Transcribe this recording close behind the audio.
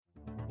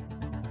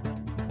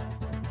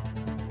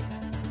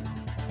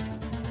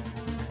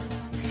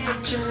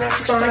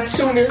gymnastics fine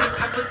tuning.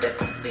 I put that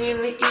puppy in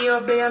the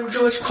ER, babe, I'm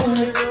George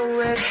Clooney. No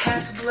red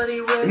hats,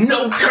 bloody red.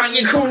 No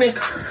Kanye Cooning.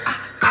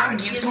 I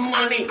get some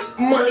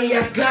money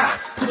I got.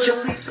 Put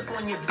your lease up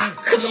on your beat,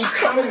 cause I'm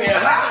coming in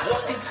hot.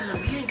 Walked into the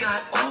meeting,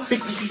 got all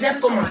 50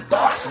 cents on my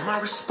thoughts. My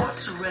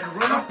response to red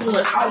run, I'm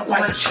pulling out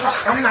white chalk.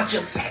 I'm not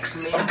your ex,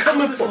 man. I'm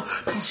coming for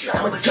Gucci,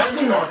 I'm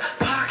jumping on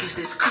pockets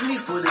that's creamy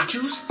for the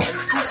juice and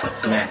food for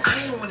thought.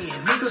 I ain't one of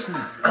your niggas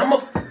now. I'm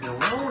a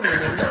rolling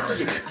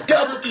analogy.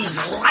 Double E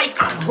light,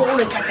 I'm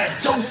rolling. Got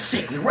that dope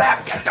sick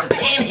rap, got the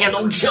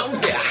panhandle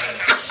Jones.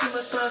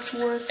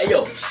 Hey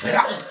yo,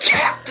 that was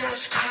cap.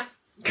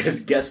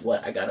 Cause guess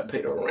what? I gotta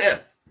pay the rent.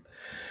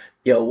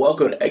 Yo,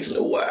 welcome to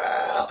Excellent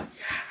World.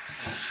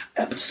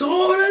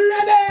 Episode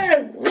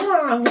 11.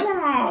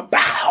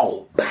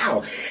 Bow,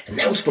 bow. And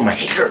that was for my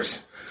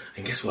haters.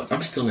 And guess what?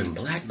 I'm still in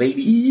black,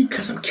 baby,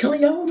 cause I'm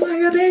killing all my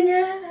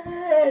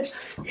opinions.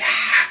 Yeah.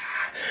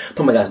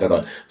 Put my guys back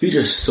on.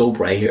 Future's so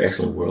bright here,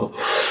 Excellent World.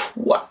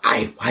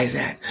 Why? Why is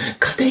that?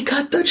 Cause they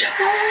cut the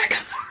check.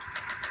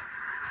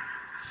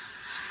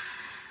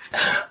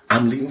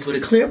 I'm leaving for the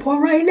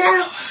Clearport right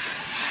now.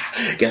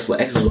 Guess what?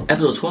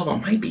 Episode 12, I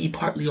might be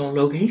partly on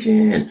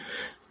location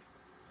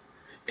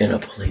in a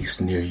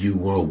place near you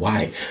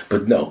worldwide.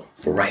 But no,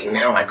 for right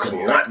now, I could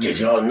not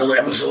give y'all another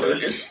episode of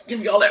this.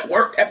 Give y'all that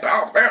work, that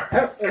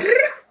power.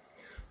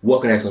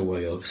 Welcome to Excellent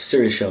World, yo.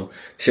 Serious show.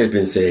 Shit's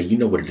been said. You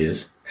know what it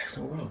is.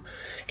 Excellent World.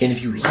 And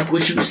if you like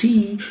what you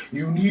see,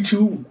 you need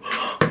to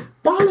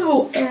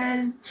follow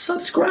and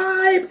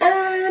subscribe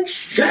and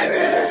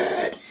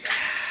share it.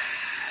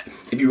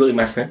 If you really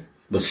my friend,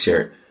 let's share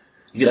it.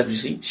 If you like what you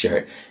see, share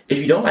it. If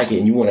you don't like it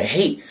and you want to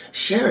hate,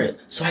 share it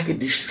so I can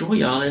destroy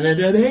y'all in a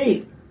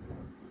debate.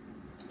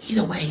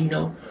 Either way,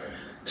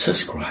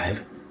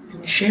 subscribe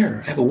and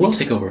share. I have a world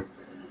takeover.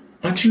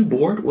 Aren't you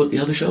bored with the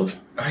other shows?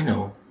 I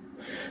know.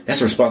 That's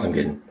the response I'm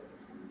getting.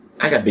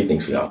 I got big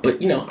things for y'all,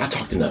 but I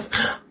talked enough.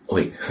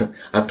 Wait,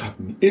 I've talked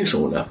in the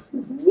intro enough.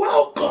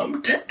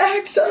 Welcome to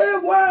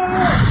Excellent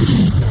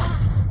World!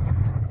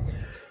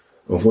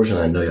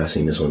 Unfortunately, I know y'all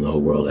seen this one, the whole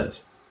world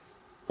has.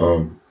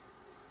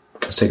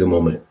 Let's take a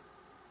moment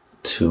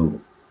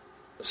to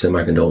send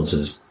my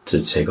condolences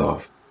to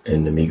Takeoff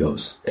and the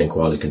Migos and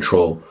Quality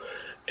Control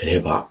and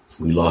hip hop.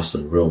 We lost a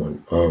real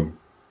one.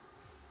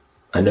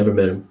 I never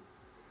met him.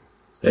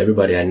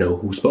 Everybody I know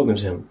who's spoken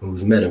to him,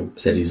 who's met him,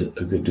 said he's a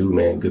good dude,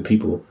 man. Good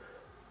people,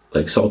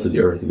 like salt of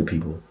the earth, good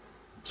people.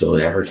 So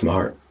that hurts my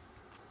heart.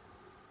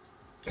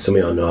 Some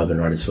of y'all know I've been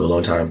an artist for a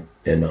long time,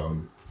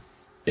 and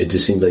it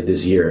just seems like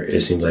this year,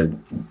 it seems like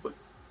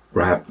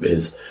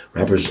rappers,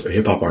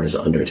 hip hop artists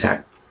are under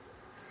attack.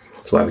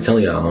 So I be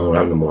telling y'all I don't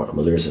rap no more. I'm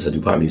a lyricist. I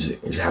do pop music.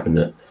 I just happen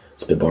to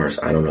spit bars.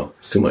 I don't know.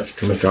 It's too much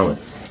drama,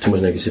 too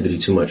much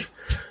negativity, too much.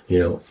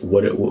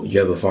 What you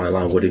have a fine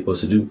line. What are you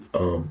supposed to do?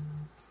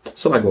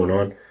 It's a lot going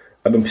on.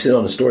 I've been sitting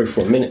on the story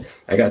for a minute.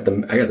 I got the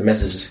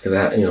messages because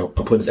I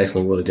put this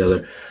Excellent World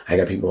together. I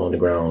got people on the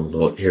ground,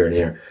 look here and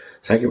there,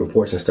 so I get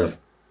reports and stuff.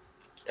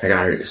 I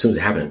got it as soon as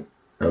it happened.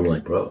 I'm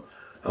like, bro,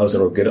 I was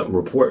gonna get up and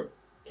report.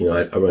 I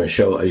run a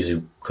show. I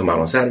usually come out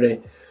on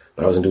Saturday,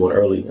 but I wasn't doing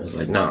early. I was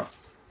like, nah,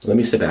 let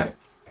me sit back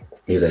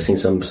because I seen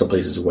some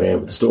places ran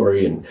with the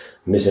story and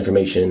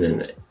misinformation,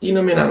 and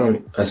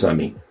that's not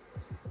me.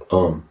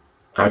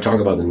 I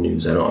talk about the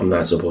news. I'm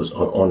not supposed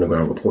on the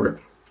ground reporter.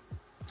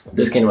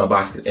 This came to my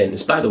box,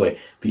 and by the way,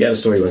 if you have a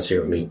story you want to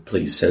share with me,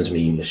 please send it to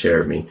me and share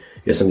it with me.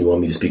 If you have something you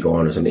want me to speak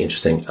on or something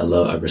interesting,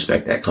 I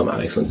respect that. Come out,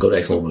 excellent. Go to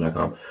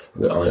excellentworld.com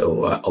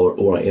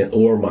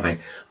or my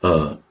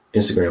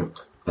Instagram,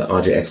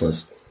 Andre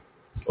Excellence,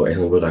 or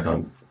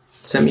excellentworld.com.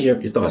 Send me your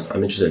thoughts.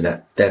 I'm interested in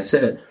that. That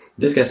said,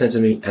 this guy sent to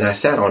me, and I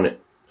sat on it,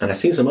 and I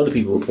seen some other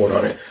people report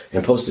on it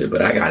and post it,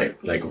 but I got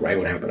it like right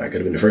when it happened. I could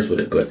have been the first with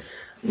it, but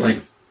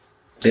like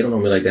they don't know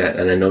me like that,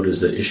 and I know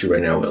there's an issue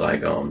right now with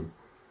like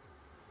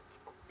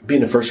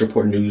being the first to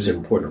report news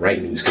and reporting the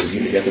right news because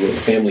you have to go with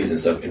the families and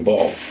stuff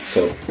involved.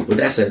 So with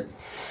that said,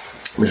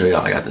 let me show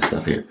y'all. I got this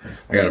stuff here.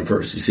 I got them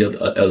first. You see, the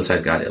other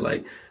side's got it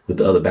like with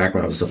the other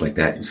backgrounds and stuff like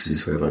that. You see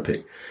who I'm gonna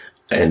pick,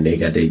 and they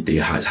got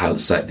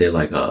they're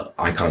like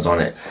icons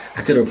on it.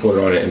 I could have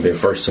reported on it and been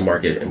first to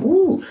market and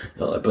woo,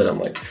 but I'm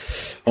like,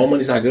 all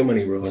money's not good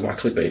money, bro. It's not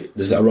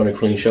clickbait. I run a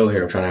clean show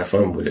here. I'm trying to have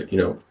fun with it.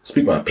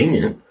 Speak my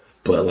opinion,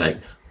 but like,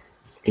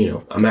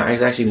 I'm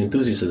actually an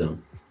enthusiast of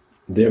them.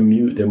 Their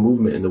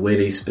movement and the way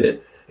they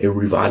spit, it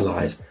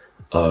revitalized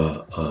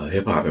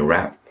hip hop and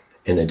rap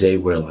in a day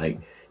where like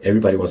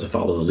everybody wants to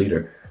follow the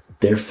leader.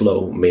 Their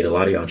flow made a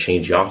lot of y'all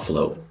change y'all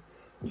flow.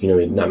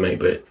 Not many,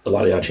 but a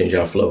lot of y'all change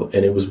y'all flow,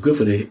 and it was good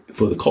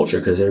for the culture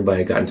because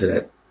everybody got into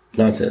that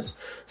nonsense.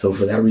 So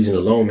for that reason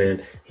alone,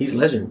 man, he's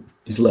legend.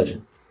 He's a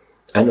legend.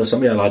 I know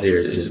some of y'all out there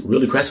is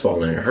really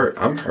crestfallen and hurt.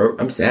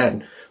 I'm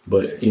sad,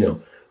 but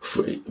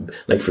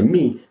for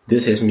me,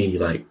 this hits me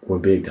like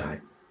when Big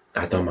died.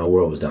 I thought my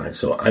world was dying.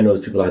 So I know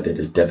there's people out there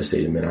that's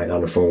devastated, man. I got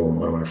on the phone with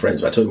one of my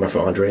friends. I told you my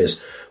friend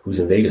Andreas, who's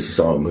in Vegas, who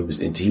saw him.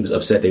 He was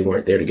upset they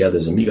weren't there together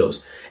as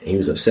amigos. And he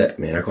was upset,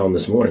 man. I called him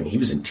this morning. He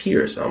was in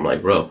tears. I'm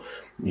like, bro,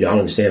 y'all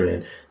understand,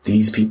 man.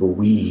 These people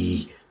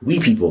we We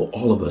people,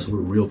 all of us, we're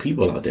real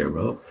people out there,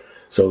 bro.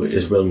 So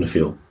it's real in the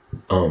field.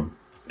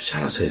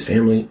 Shout out to his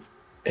family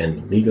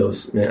and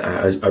Migos. Man,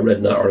 I read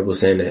another article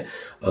saying that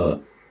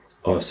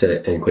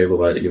Offset and Quavo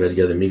about to get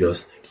together.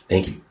 Migos,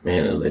 thank you,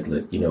 man. Like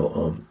you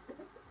know,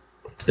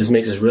 this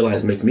makes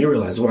me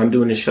realize why I'm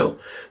doing this show.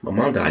 My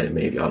mom died in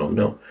May, if y'all don't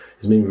know.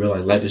 It's made me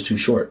realize life is too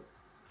short.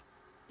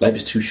 Life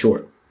is too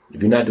short.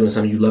 If you're not doing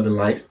something you love in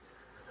life,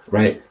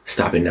 right?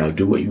 Stop it now.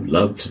 Do what you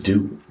love to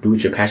do. Do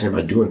what you're passionate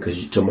about doing,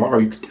 because tomorrow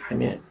you could die,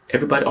 man.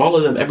 Everybody, all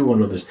of them, every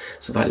one of us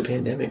survived the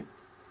pandemic.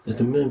 There's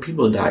a million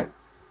people that died.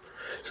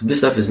 So this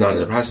stuff is not a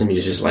surprise to me.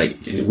 It's just like,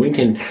 when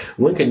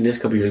can this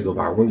couple years go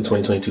by? When can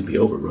 2022 be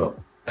over, bro?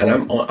 And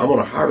I'm on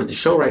a high with the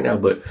show right now,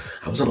 but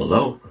I was on a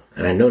low,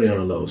 and I know they're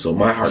on a low. So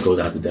my heart goes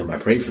out to them. I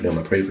pray for them.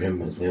 I pray for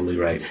him and his family,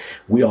 right?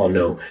 We all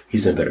know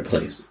he's in a better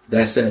place.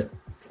 That said,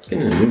 let's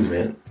get in the news,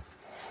 man.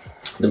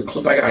 The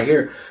clip I got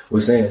here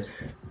was saying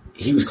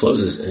he was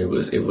closest, and it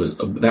was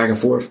a back and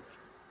forth,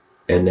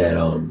 and that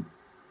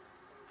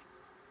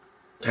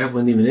that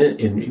wasn't even in,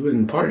 and he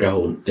wasn't part of that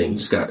whole thing. He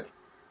just got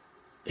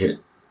hit.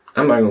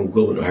 I'm not gonna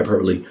go into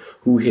hyperbole.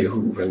 Who hit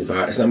who? Friendly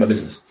fire. It's not my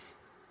business.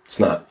 It's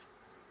not.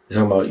 It's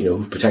talking about, you know,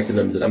 who's protecting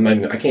them. I'm not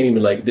even. I can't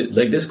even like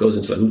this goes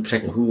into like who's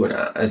protecting who, and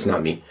that's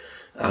not me.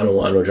 I don't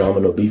want no drama,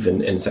 no beef,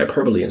 and it's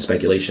hyperbole and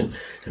speculation.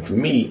 And for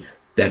me,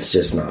 that's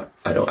just not.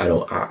 I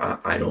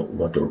don't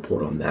want to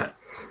report on that.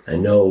 I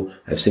know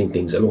I've seen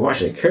things. I've been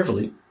watching it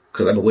carefully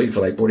because I've been waiting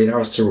for like 48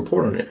 hours to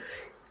report on it.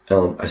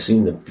 I've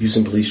seen the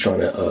Houston police trying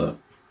to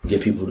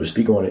get people to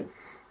speak on it.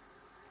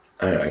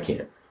 I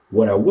can't.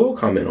 What I will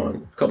comment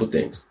on, a couple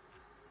things,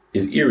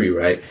 is Erie,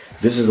 right?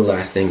 This is the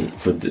last thing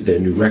for their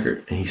new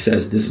record, and he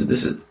says this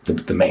is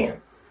the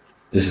man.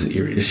 This is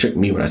Erie. This shook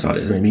me when I saw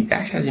this. It made me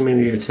actually made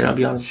me here today. I'll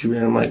be honest with you,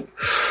 man. I'm like,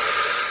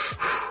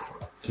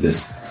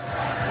 this.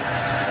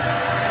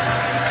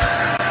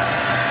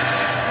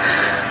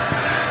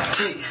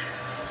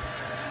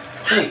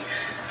 Take.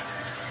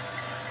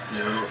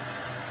 Yo.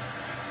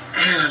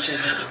 Man, I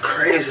just had a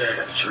crazy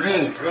ass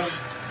dream, bro.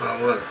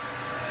 About what?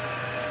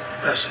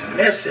 About some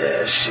messy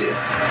ass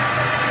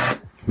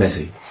shit.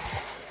 Messy.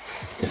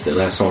 It's the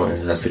last song in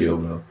the last video,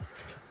 bro.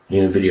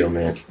 In the video,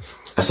 man.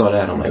 I saw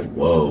that. I'm like,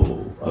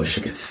 whoa. I was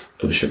shooketh.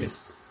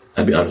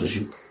 I'll be honest with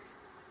you.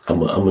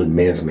 I'm a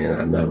man's man.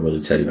 I'm not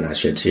really telling you when I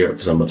shed tear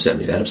if something upset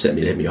me. That upset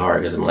me. That hit me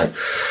hard because I'm like,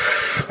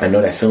 I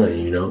know that feeling,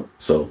 you know?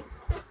 So,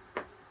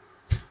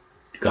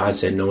 God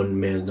said no one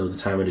man knows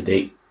the time of the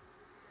date.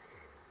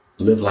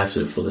 Live life to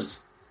the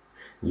fullest.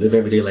 Live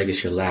every day like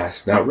it's your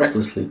last. Not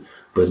recklessly,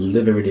 but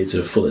live every day to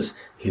the fullest.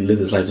 He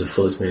lived his life to the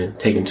fullest, man.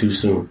 Taken too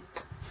soon.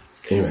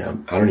 Anyway,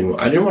 I didn't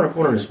want to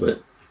report on this,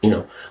 but, you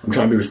know, I'm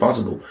trying to be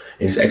responsible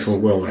in this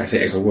excellent world. When I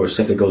say excellent world,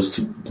 stuff that goes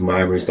to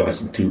my brain thoughts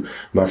and to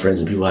my friends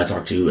and people I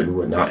talk to and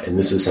whatnot. And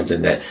this is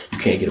something that you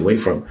can't get away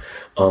from.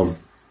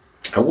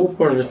 I will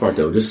report on this part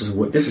though. This is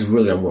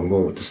really where I'm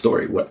going with the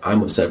story. What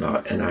I'm upset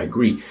about, and I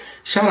agree.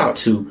 Shout out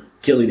to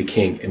Gilly the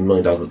King and $1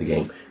 Million Worth of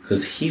Game,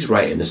 because he's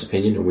right in this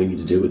opinion, and we need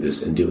to deal with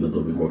this and deal with it a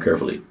little bit more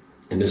carefully.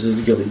 And this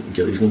is Gilly.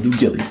 Gilly's gonna do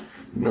Gilly.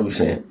 You know what I'm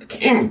saying? The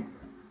King.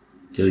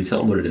 Gilly,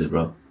 tell him what it is,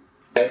 bro.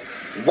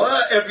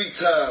 Why every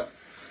time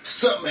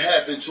something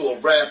happened to a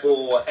rapper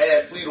or an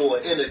athlete or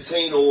an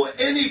entertainer or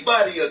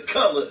anybody of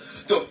color,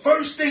 the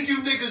first thing you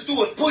niggas do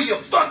is pull your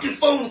fucking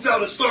phones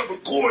out and start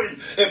recording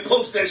and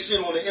post that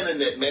shit on the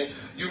internet, man?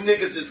 You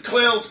niggas is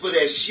clowns for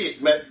that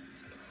shit, man.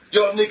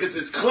 Y'all niggas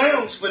is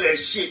clowns for that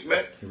shit,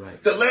 man.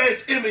 Right. The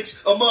last image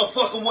a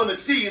motherfucker want to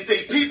see is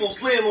they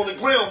peoples laying on the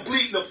ground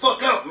bleeding the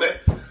fuck out, man.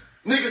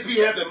 Niggas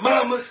be having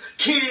mamas,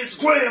 kids,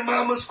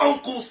 grandmamas,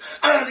 uncles,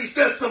 aunties.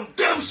 That's some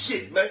dumb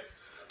shit, man.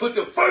 But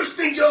the first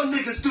thing y'all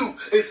niggas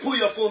do is pull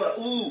your phone out.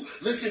 Ooh,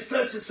 look at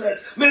such and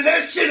such. Man,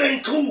 that shit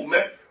ain't cool,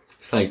 man.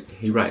 It's like,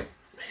 he right.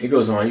 He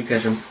goes on, you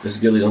catch him. This is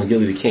Gilly on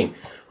Gilly the King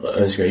on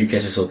Instagram. You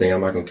catch this whole thing.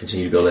 I'm not going to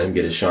continue to go let him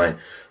get his shine.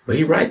 But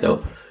he right,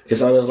 though.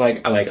 It's almost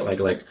like,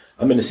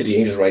 I'm in the City of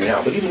Angels right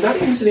now. But even not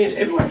even the City of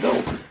Angels, everywhere I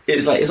go.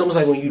 It's almost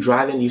like when you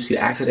drive in, you see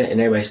an accident,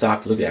 and everybody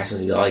stops to look at the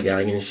accident, y'all like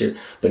yelling and shit.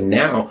 But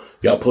now,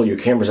 y'all pull your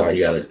cameras out,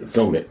 you got to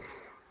film it.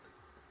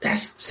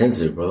 That's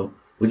sensitive, bro.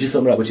 Would you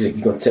film it out? What you think?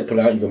 You gonna put it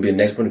out? You gonna be the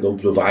next one to go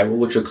viral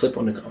with your clip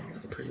on the?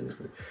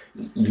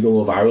 You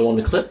gonna go viral on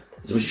the clip?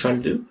 Is what you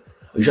trying to do?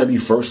 Are you trying to be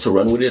first to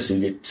run with it so you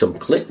get some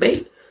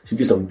clickbait? So you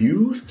get some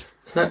views?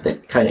 It's not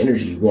that kind of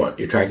energy you want.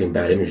 You're attracting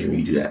bad energy when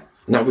you do that.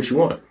 Not what you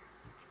want.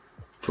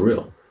 For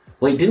real.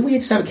 Wait, didn't we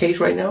just have a case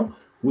right now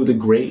with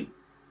the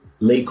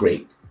late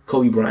great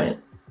Kobe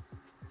Bryant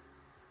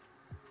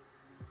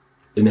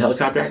in the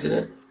helicopter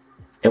accident,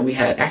 and we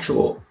had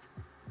actual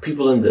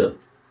people in the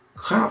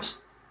cops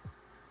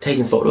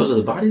taking photos of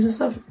the bodies and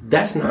stuff?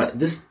 That's not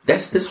this.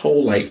 That's this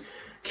whole like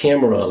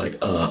camera, like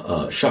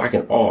shock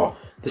and awe.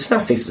 This is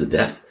not faces of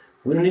death.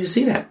 We don't need to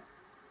see that.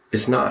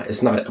 It's not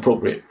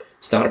appropriate.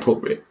 It's not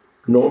appropriate.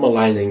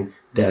 Normalizing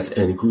death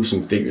and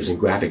gruesome figures and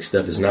graphic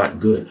stuff is not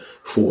good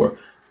for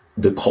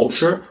the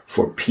culture,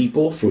 for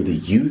people, for the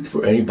youth,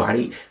 for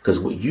anybody. Because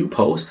what you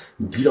post,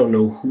 you don't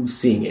know who's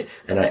seeing it.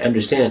 And I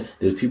understand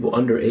there's people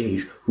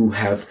underage who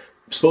have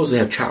supposed to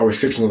have child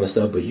restrictions on this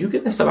stuff, but you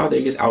get that stuff out there,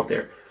 it gets out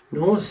there. No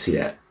one wants to see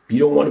that. You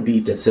don't want to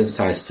be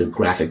desensitized to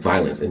graphic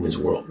violence in this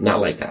world.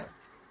 Not like that.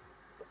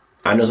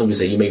 I know some people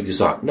say you make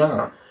this up.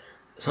 Nah.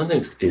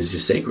 Something is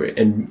just sacred.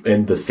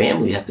 And the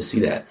family have to see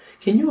that.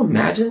 Can you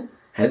imagine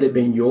had it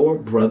been your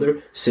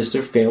brother,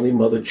 sister, family,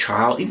 mother,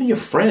 child, even your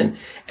friend,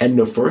 and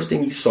the first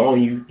thing you saw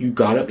when you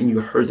got up and you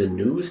heard the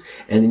news,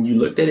 and then you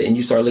looked at it and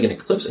you started looking at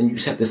clips and you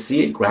just had to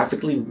see it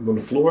graphically on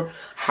the floor,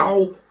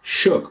 how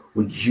shook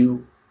would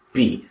you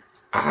be?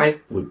 I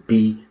would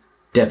be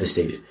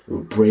devastated. It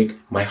would break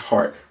my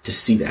heart to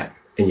see that.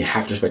 And you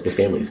have to respect the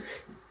families.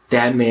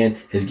 That man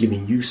has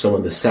given you some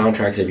of the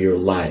soundtracks of your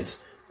lives.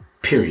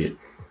 Period.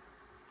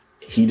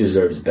 He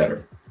deserves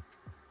better.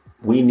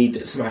 We need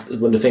to,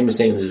 when the famous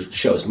saying in the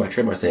show, it's my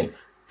trademark saying,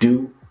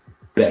 do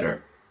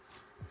better.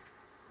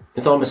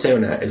 That's all I'm going to say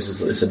on that.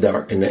 It's a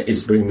dark, and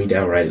it's bringing me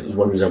down, right? It's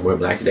one reason I'm wearing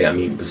black today. I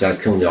mean,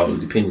 besides killing y'all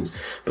with opinions,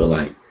 but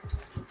like,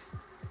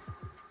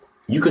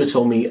 you could have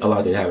told me a lot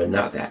of things happen,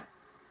 not that.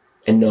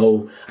 And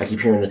no, I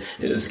keep hearing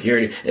the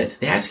security.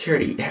 They had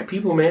security. They had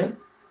people, man.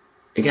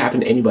 It can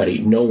happen to anybody.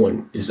 No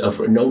one is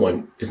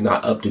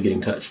not up to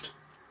getting touched.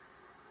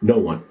 No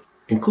one,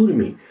 including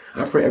me.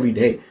 I pray every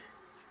day.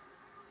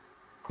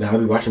 Now I'll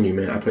be watching me,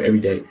 man. I pray every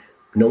day.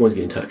 No one's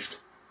getting touched.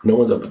 No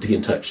one's up to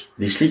getting touched.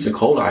 These streets are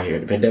cold out here.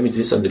 The pandemic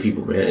is something to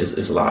people, man.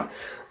 It's a lot.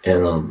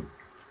 And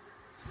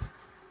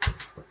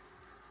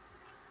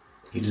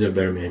he deserves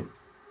better, man.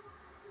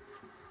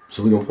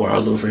 So we're gonna pour out a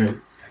little for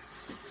him.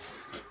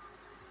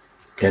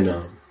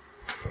 And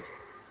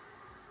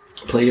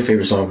play your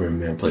favorite song for him,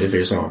 man. Play your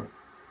favorite song.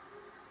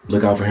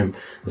 Look out for him,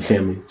 the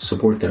family,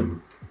 support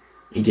them.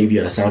 He gave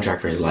you a soundtrack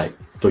for his life,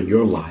 for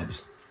your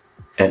lives.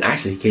 And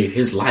actually, he gave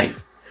his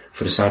life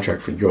for the soundtrack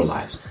for your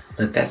lives.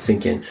 Let that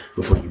sink in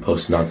before you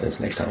post nonsense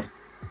next time.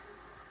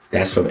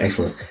 That's from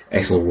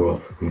Excellent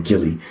World, from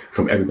Gilly,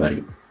 from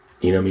everybody.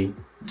 You know what I mean?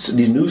 So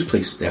these news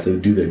places, they have to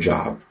do their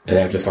job. And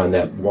they have to find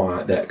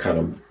that kind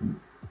of,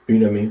 you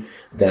know what I mean?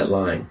 That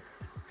line.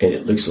 And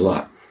it looks a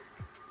lot.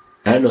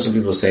 I know some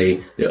people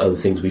say there are other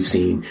things we've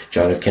seen.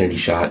 John F. Kennedy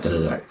shot,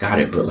 got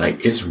it. But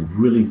like, it's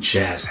really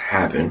just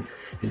happened.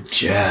 It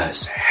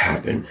just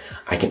happened.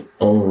 I can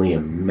only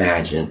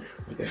imagine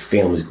what their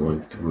family's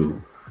going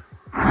through.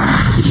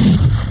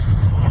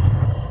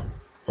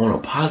 On a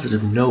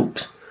positive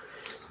note,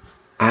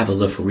 I have a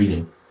love for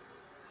reading.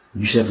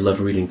 You should have a love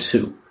for reading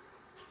too.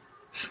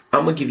 So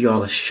I'm going to give you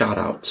all a shout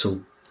out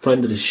to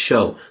friend of the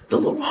show, the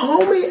little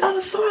homie,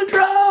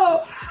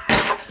 Alessandro.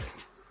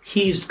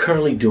 He's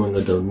currently doing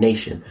a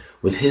donation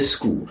with his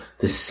school,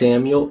 the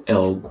Samuel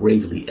L.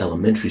 Gravely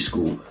Elementary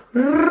School,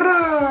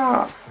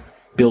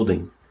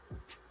 building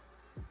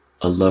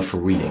a love for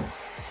reading.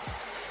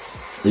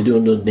 They're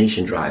doing a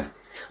donation drive.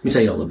 Let me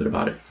tell you a little bit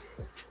about it.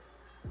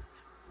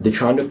 They're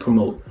trying to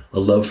promote a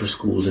love for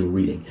schools and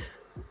reading.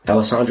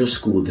 Alessandro's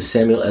school, the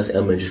Samuel S.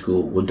 Elementary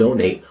School, will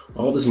donate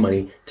all this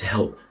money to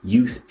help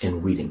youth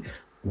in reading.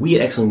 We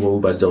at Xcellent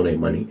World about to donate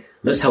money.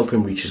 Let's help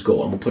him reach his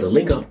goal. I'm going to put a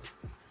link up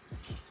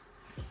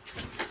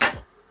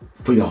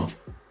for y'all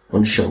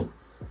on the show.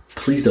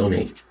 Please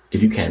donate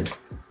if you can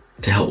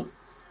to help.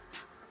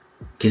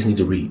 Kids need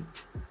to read.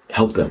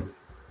 Help them.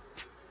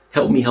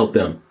 Help me help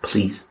them,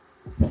 please.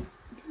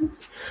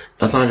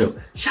 Alessandro,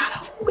 shout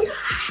out.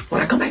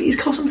 When I come back to East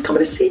Coast, I'm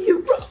coming to see you,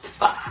 bro.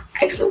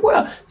 Excellent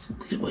World.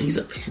 He's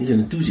an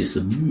enthusiast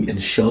of me and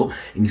the show,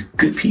 and he's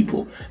good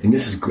people. And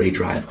this is a great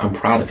drive. I'm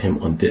proud of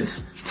him on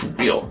this. For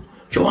real.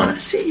 Joanna, I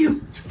see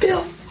you.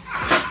 Bill.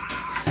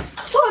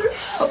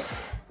 Alessandro.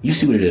 You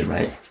see what it is,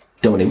 right?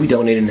 Donate. We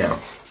donating now.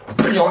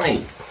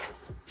 Donate.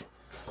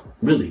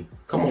 Really.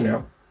 Come on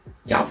now.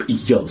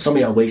 Yo, some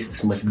of y'all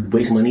waste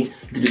money. You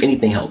can do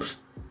anything helps.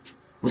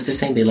 What's they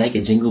saying? They like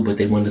a jingle, but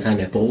they want to find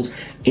their folds.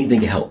 Anything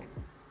can help.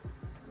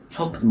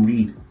 Help them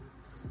read.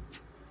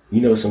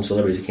 You know, some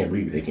celebrities that can't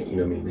read. They can't. You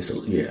know what I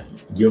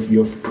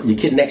mean? Your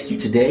kid next to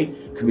you today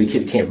could be a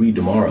kid that can't read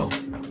tomorrow.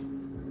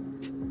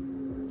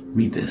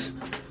 Read this.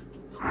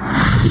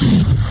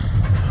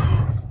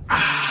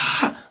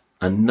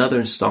 Another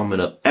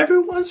installment of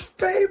everyone's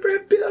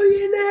favorite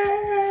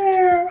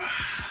billionaire.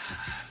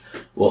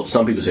 Well,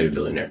 some people's favorite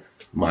billionaire.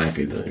 My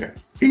favorite billionaire.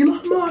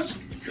 Elon Musk.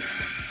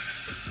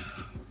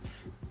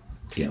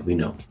 Yeah, we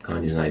know.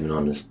 Kanye's not even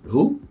on this.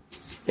 Who?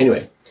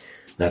 Anyway,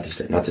 not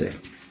today. No.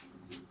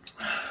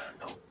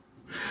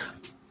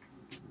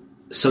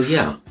 So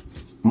yeah,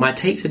 my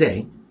take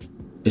today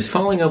is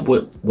following up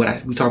with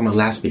what we talked about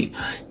last week.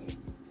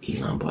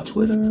 Elon bought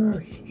Twitter.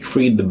 He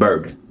freed the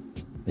bird.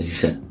 As he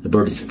said, the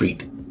bird is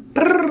freed.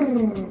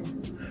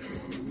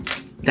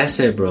 That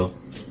said, bro,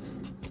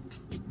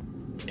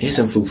 here's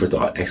some food for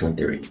thought. Excellent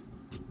theory.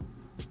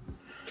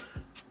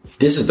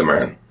 This is the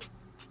man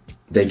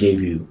that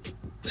gave you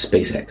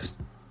SpaceX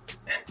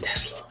and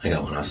Tesla. I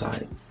got one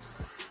outside.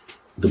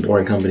 The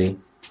Boring Company,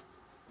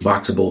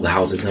 Boxable, the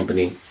housing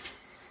company,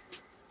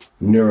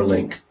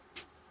 Neuralink.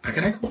 I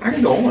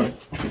can go on.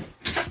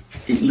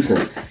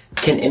 Listen,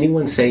 can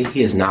anyone say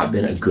he has not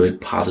been a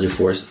good, positive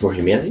force for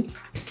humanity?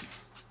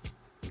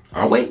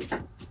 I'm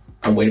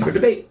waiting for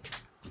debate.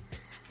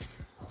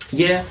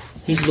 Yeah,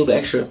 he's a little bit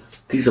extra.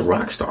 He's a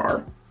rock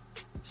star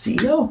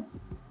CEO.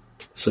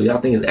 So y'all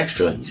think it's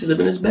extra. He's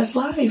living his best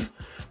life.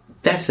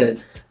 That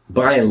said,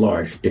 by and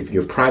large, if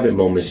your private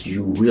moments,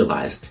 you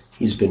realize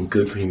he's been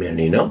good for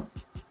humanity, no?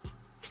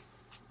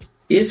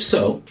 If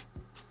so,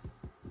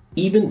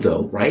 even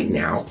though right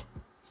now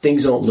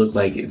things don't look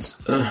like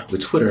it's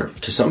with Twitter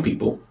to some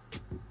people,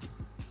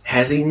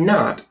 has he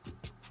not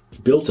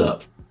built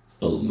up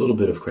a little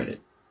bit of credit?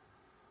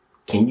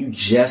 Can you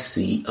just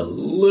see a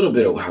little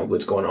bit of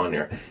what's going on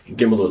there and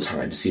give him a little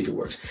time to see if it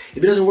works? If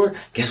it doesn't work,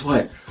 guess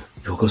what?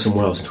 You'll go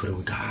somewhere else and Twitter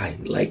will die.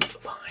 Like,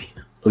 fine.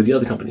 Or the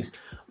other companies.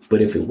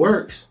 But if it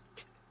works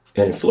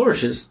and it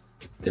flourishes,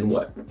 then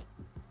what?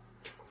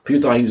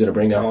 People thought he was going to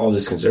bring out all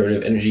this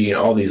conservative energy and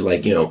all these,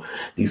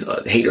 these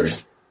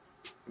haters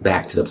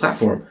back to the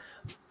platform.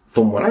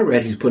 From what I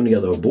read, he's putting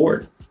together a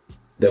board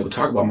that would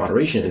talk about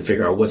moderation and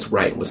figure out what's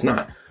right and what's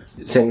not.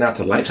 Saying not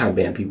to lifetime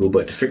ban people,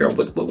 but to figure out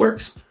what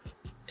works.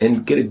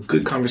 And get a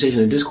good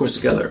conversation and discourse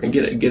together and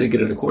get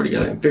an accord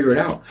together and figure it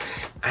out.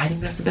 I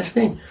think that's the best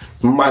thing.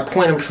 My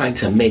point I'm trying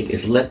to make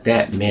is let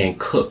that man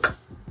cook.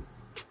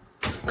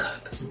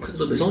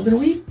 Look, it's only been a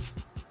week.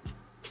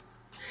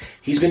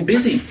 He's been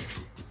busy.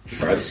 He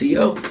fired the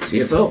CEO,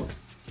 CFO.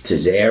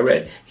 Today I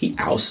read he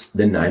ousts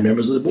the 9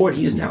 members of the board.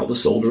 He is now the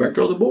sole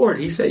director of the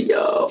board. He said,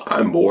 yo,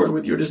 I'm bored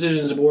with your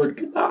decisions, board.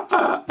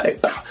 Goodbye.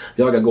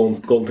 They all got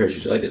golden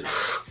parachutes like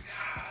this.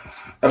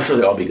 I'm sure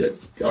they'll all be good.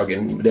 They're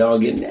all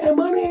getting that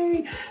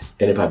money.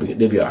 And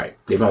they'll be all right.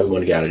 They probably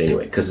want to get out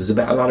anyway because it's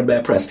a lot of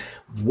bad press.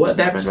 What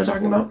bad press am I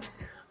talking about?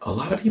 A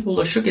lot of people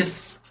are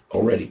shooketh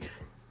already.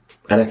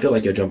 And I feel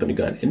like you're jumping the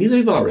gun. And these are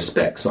people I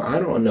respect, so I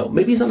don't know.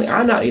 Maybe it's something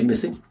I'm not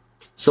missing.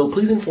 So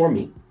please inform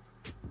me.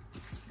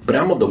 But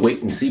I'm the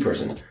wait and see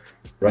person,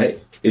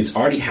 right? It's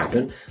already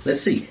happened.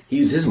 Let's see. He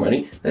used his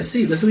money. Let's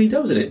see. Let's see what he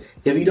does with it.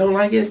 If you don't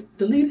like it,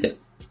 delete it.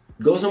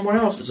 Go somewhere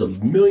else. There's a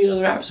million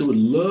other apps who would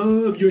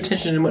love your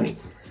attention and money.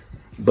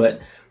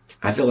 But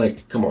I feel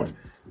like, come on,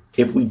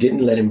 if we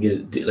didn't let him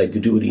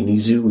do what he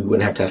needs to do, we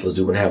wouldn't have Teslas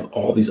do. We wouldn't have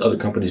all these other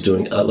companies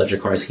doing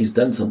electric cars. He's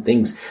done some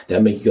things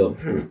that make you go,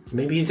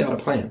 maybe he's got a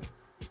plan.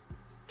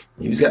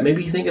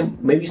 Maybe he's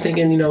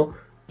thinking,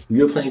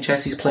 you're playing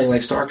chess, he's playing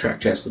like Star Trek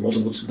chess with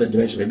multiple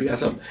dimensions. Maybe he got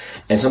something.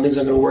 And some things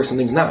are going to work, some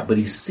things not. But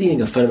he's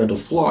seeing a fundamental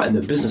flaw in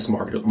the business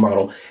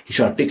model. He's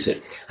trying to fix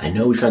it. I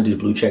know he's trying to do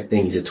the blue check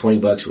thing. He said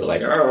 $20. We're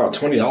like,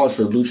 $20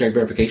 for the blue check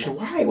verification.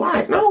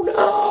 Why?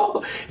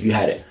 No. If you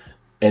had it.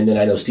 And then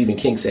I know Stephen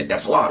King said,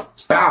 that's a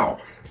lot. Bow.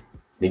 And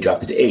he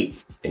dropped it to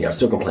 8. And y'all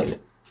still complaining.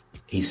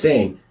 He's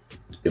saying,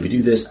 if you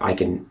do this, I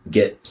can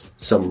get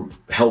some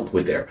help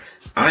with there.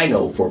 I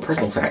know for a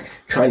personal fact,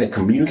 trying to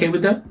communicate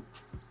with them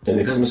in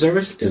the customer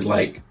service is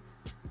like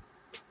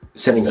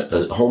sending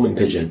a homing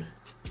pigeon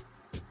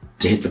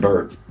to hit the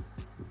bird.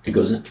 It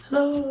goes in,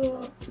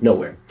 hello,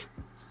 nowhere.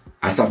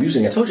 I stopped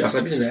using it. I told you I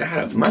stopped using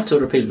it. My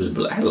Twitter page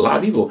I had a lot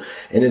of people.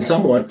 And then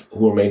someone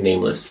who remained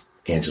nameless,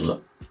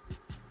 Angela,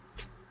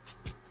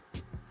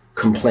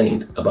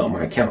 complained about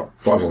my account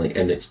fraudulently,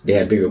 and they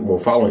had more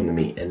following than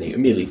me, and they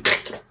immediately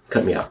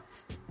cut me out.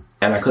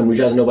 And I couldn't reach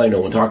out to nobody.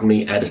 No one talked to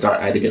me. I had to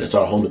start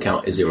a home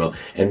account at 0.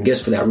 And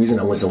guess for that reason,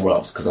 I went somewhere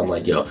else because I'm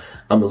like, yo,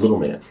 I'm the little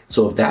man.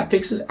 So if that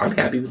fixes, I'm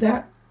happy with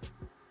that.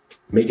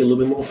 Make it a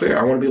little bit more fair.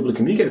 I want to be able to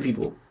communicate with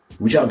people,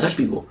 reach out and touch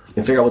people,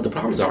 and figure out what the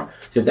problems are.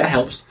 So if that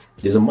helps,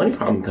 there's a money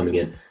problem coming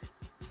in.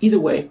 Either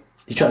way,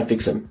 he's trying to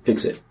fix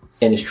it.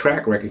 And his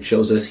track record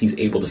shows us he's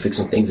able to fix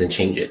some things and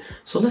change it.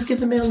 So let's give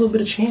the man a little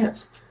bit of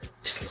chance.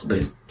 Just a little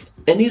bit.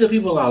 And these are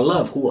people I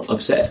love who are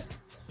upset.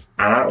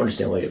 I don't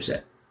understand why you're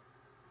upset.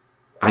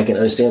 I can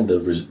understand the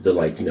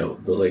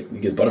you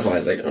get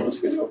butterflies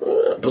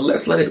but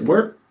let's let it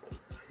work.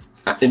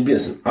 And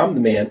listen, I'm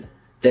the man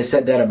that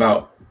said that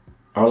about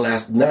our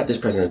not this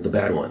president, the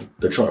bad one,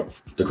 the Trump,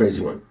 the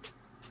crazy one.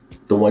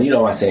 The one,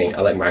 I saying,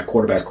 I like my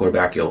quarterback,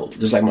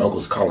 just like my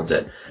Uncle Colin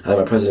said. I like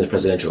my president's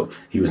presidential.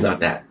 He was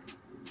not that.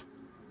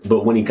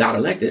 But when he got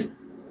elected,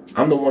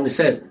 I'm the one that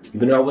said,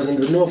 even though I wasn't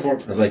in the middle for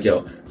him, I was like,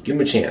 yo, give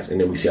him a chance.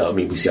 And then we see how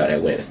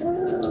that went.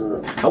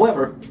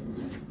 However,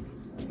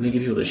 we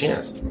give people a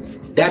chance.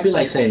 That'd be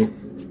like saying,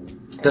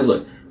 because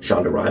look,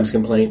 Shonda Rhimes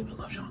complained. I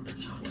love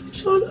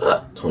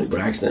Shonda. Tony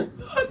Braxton.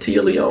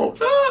 Tia Leone.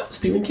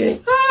 Stephen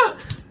King.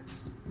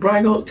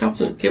 Brian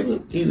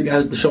Kipling. He's the guy,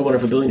 the showrunner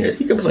for Billionaires.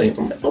 He complained.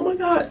 I'm like, oh my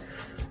God.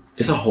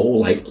 It's a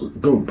whole boom,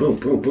 boom, boom,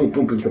 boom, boom,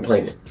 boom,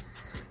 complaining.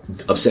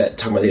 Upset,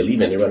 talking about they're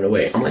leaving, they're running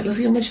away. I'm like, let's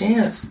give him a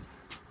chance.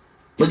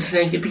 What's the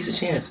saying? Give peace a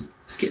chance.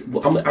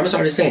 I'm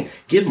sorry to say,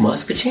 give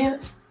Musk a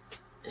chance.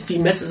 If he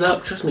messes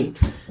up, trust me,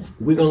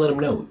 we're going to let him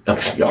know.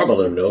 Y'all going to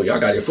let him know. Y'all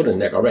got your foot in the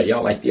neck already.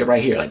 Y'all they're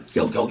right here. Like,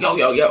 yo. The world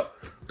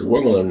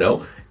going to let him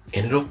know.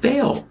 And it'll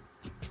fail.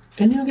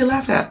 And you'll get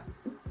laughed at.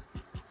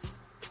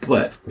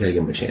 But we got to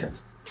give him a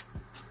chance.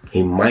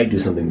 He might do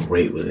something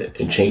great with it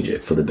and change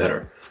it for the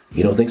better.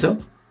 You don't think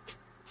so?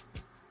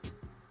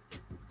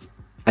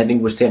 I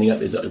think we're standing up.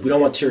 We don't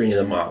want tyranny in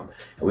the mob.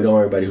 And we don't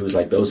want everybody who's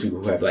like those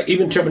people who have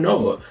even Trevor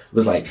Noah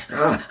was like,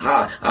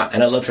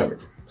 and I love Trevor.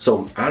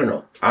 So I don't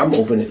know. I'm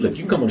open. Look,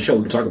 you can come on the show.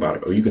 We can talk about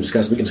it, or you can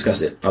discuss. We can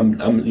discuss it. I'm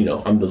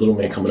the little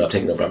man coming up,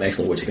 taking over. I'm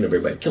excellent. We're taking over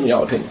everybody, killing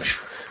y'all opinion.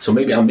 So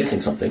maybe I'm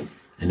missing something,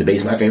 and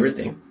debate's my favorite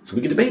thing. So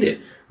we can debate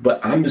it. But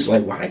I'm just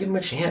like, why not give him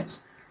a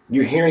chance?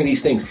 You're hearing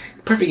these things.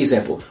 Perfect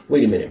example.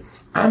 Wait a minute.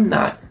 I'm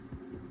not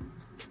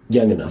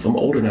young enough. I'm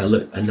older than I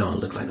look. I know I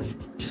look like I'm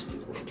just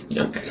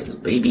young,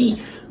 excellent baby,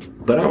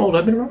 but I'm old.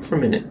 I've been around for a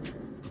minute.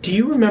 Do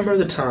you remember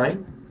the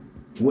time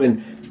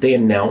when they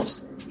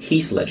announced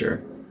Heath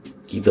Ledger?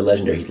 The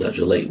legendary Heath Ledger,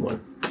 the late one,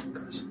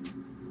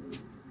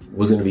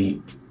 was going to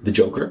be the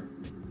Joker.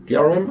 Do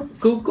y'all remember?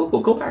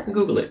 Go back and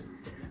Google it.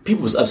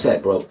 People was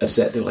upset, bro.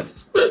 Upset. They were like,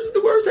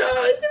 the worst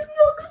the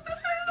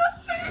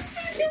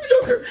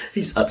Joker.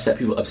 He's upset.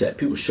 People upset.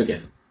 People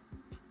shooketh.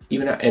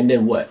 Even and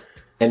then what?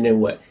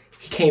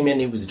 He came in.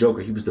 He was the Joker.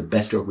 He was the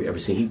best Joker we ever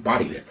seen. He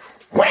bodied it.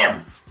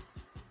 Wham!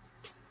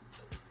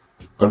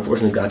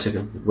 Unfortunately, God took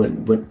him.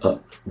 Went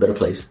up a better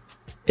place,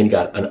 and he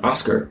got an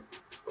Oscar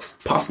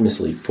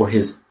posthumously for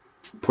his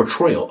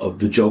portrayal of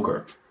the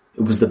Joker.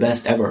 It was the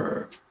best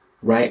ever,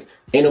 right?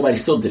 Ain't nobody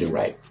still did it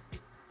right.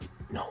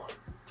 No one.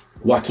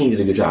 Joaquin did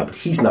a good job.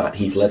 He's not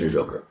Heath Ledger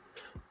Joker.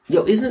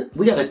 Yo,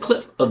 we got a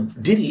clip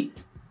of Diddy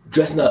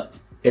dressing up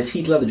as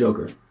Heath Ledger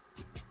Joker.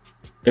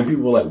 And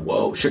people were like,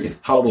 whoa, shooketh.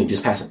 Halloween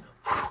just passing.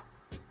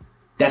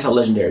 That's how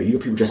legendary. You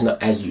have people dressing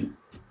up as you.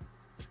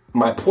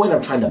 My point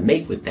I'm trying to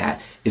make with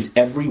that is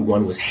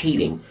everyone was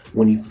hating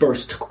when he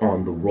first took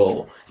on the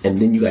role. And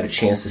then you got a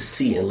chance to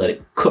see and let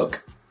it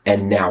cook.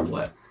 And now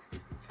what?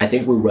 I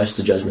think we rush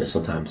to judgment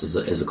sometimes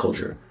as a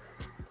culture.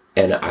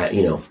 And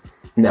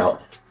now,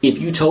 if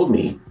you told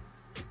me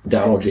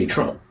Donald J.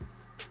 Trump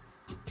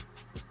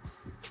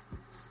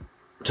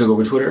took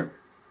over Twitter,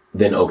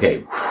 then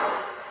okay,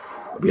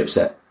 I'd be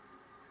upset.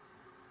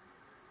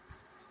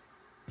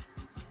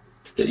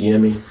 You know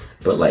what I mean?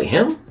 But like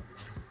him,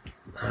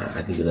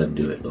 I think you'll let him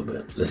do it a little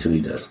bit. Let's see what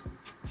he does.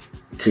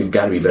 It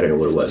got to be better than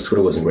what it was.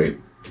 Twitter wasn't great.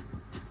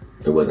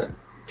 It wasn't.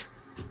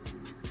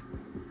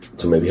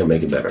 So maybe he'll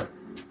make it better.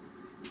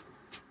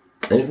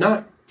 And if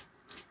not,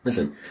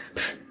 listen,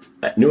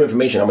 new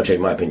information, I'm going to check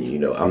my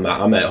opinion. I'm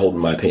not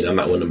holding my opinion. I'm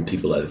not one of them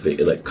people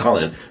like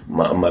Colin,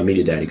 my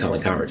media daddy,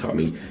 Colin Coward, taught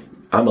me.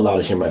 I'm allowed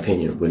to share my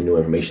opinion when new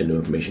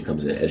information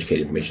comes in,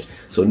 educated information.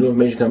 So new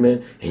information come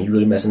in and you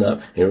really messing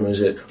up and you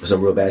ruins it, or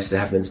some real bad stuff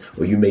happens,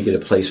 or you make it a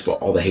place for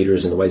all the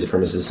haters and the white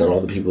supremacists and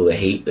all the people that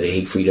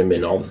hate freedom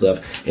and all the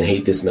stuff and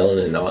hate this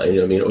melanin and all, you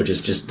know what I mean? Or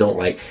just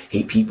don't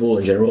hate people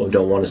in general and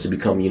don't want us to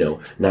become,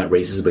 not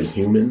racist, but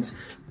humans,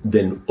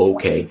 then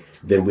okay,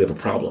 then we have a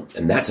problem.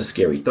 And that's a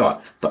scary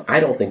thought. But I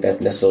don't think that's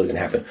necessarily going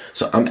to happen.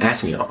 So I'm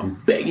asking y'all, I'm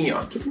begging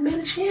y'all, give the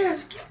man a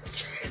chance. Give him a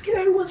chance. Give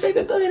everyone's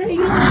favorite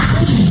billionaire.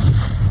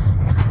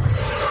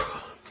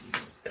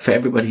 For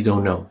everybody who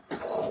don't know,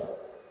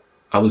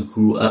 I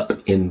grew up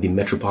in the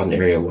metropolitan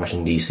area of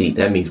Washington, D.C.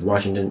 That means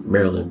Washington,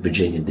 Maryland,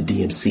 Virginia, the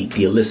DMC,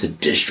 the illicit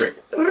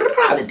district, the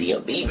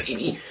DMV,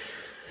 baby.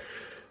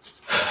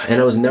 And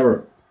I was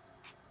never...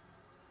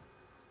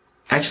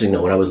 Actually,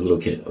 no, when I was a little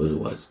kid, I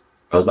was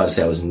about to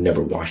say I was never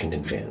a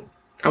Washington fan.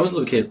 I was a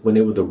little kid when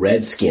they were the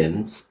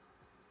Redskins,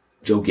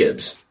 Joe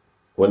Gibbs,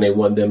 when they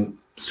won them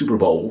Super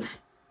Bowls,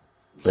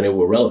 when they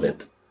were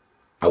relevant.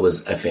 I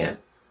was a fan.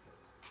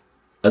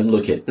 A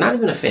little kid, not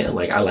even a fan.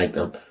 I liked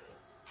them.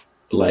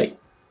 I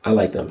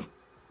liked them.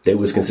 They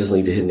was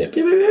consistently hitting it.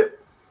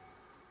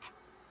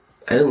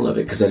 I didn't love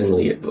it because I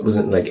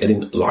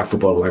didn't like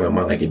football like my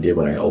mom like it did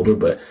when I got older.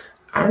 But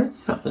I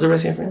was a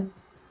Redskins fan.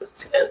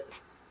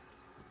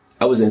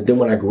 Then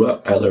when I grew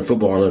up, I learned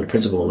football. I learned the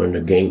principle. I learned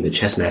the game, the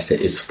chess match that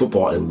is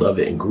football, and loved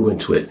it and grew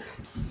into it.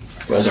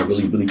 Once I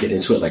really, really get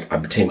into it, I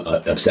became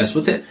obsessed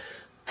with it.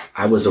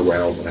 I was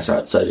around when I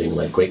started studying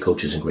great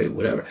coaches and great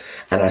whatever.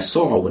 And I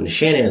saw when the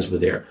Shanahans were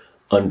there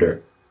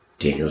under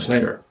Daniel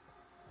Snyder.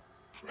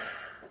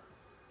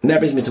 And that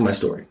brings me to my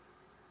story.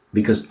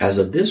 Because as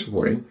of this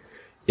reporting,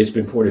 it's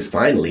been reported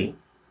finally,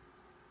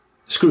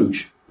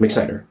 Scrooge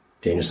McSnyder,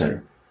 Daniel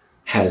Snyder,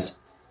 has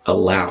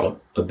allowed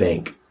a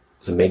bank,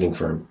 it's a banking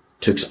firm,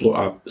 to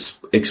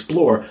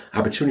explore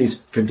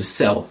opportunities for him to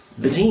sell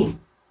the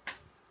team.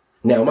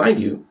 Now,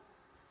 mind you,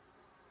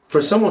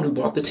 for someone who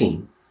bought the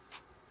team,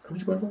 how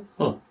much you bought it for?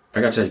 Oh,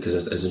 I gotta tell you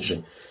because that's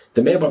interesting.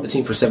 The man bought the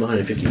team for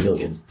 $750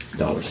 million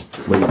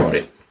when he bought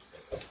it.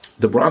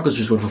 The Broncos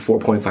just went for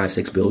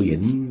 $4.65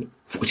 billion.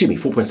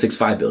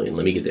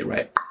 Let me get that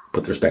right.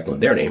 Put the respect on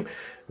their name,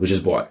 which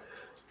is bought.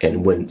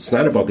 And when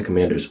Snyder bought the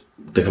Commanders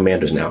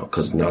now,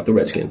 because not the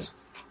Redskins.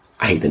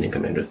 I hate the name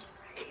Commanders.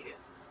 I hate it.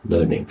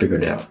 Another name. Figure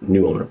it out.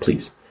 New owner,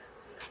 please.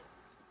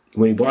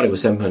 When he bought it, it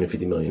was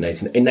 $750 million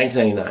in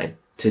 1999.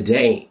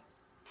 Today,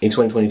 in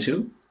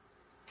 2022,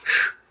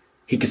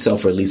 he could sell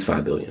for at least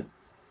 $5 billion.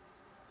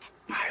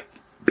 5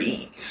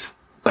 B's.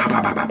 Bow,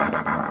 bow, bow, bow, bow,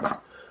 bow, bow, bow.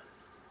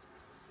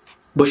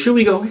 But should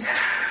we go?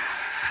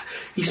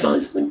 He's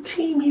started his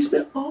team. He's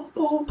been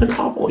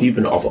awful. You've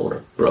been an awful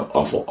owner, bro.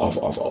 Awful.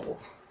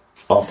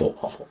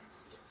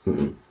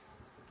 Mm-mm.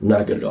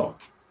 Not good at all.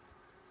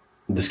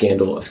 The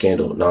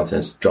scandal,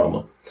 nonsense,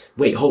 drama.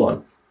 Wait, hold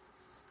on.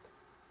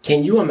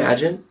 Can you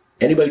imagine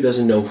Anybody who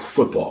doesn't know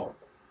football,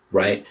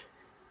 right?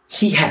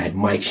 He had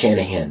Mike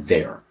Shanahan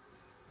there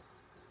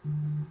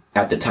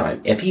at the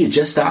time. If he had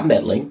just stopped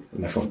meddling,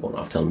 my phone going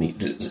off telling me,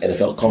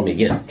 NFL calling me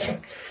again.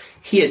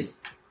 He had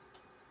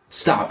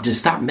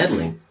just stopped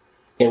meddling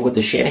in what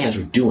the Shanahans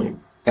were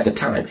doing at the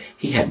time.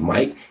 He had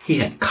Mike, he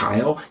had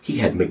Kyle, he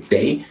had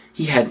McVay,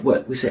 he had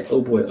what? We said,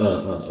 oh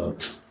boy,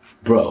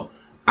 bro,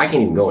 I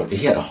can't even go in.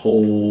 He had a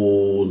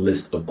whole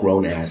list of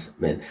grown-ass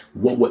men.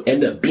 What would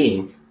end up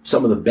being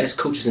some of the best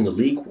coaches in the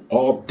league,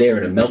 all there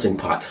in a melting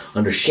pot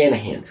under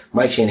Shanahan,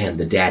 Mike Shanahan,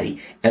 the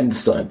daddy, and the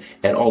son,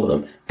 and all of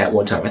them at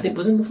one time. I think,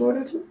 was it in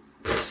Florida too?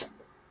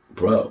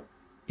 Bro,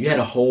 you had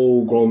a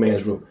whole grown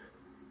man's room.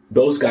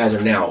 Those guys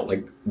are now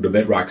like the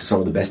bedrock to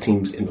some of the best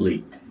teams in the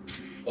league.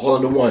 All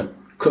under one,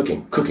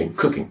 cooking.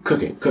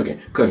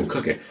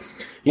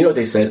 You know what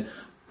they said?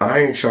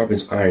 Iron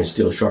sharpens iron,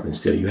 steel sharpens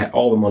steel. You had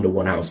all of them under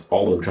one house,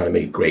 all of them trying to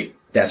make it great.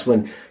 That's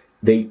when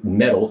he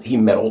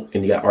meddled,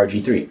 and you got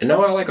RG3. And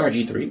now I like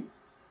RG3.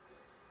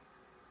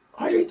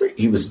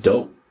 He was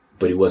dope,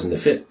 but he wasn't the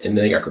fit. And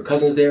then they got Kirk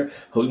Cousins there.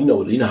 Oh, you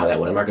know how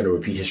that went. I'm not going to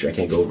repeat history. I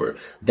can't go over it.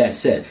 That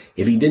said,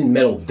 if he didn't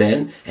meddle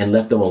then and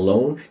left them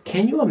alone,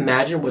 can you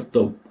imagine what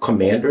the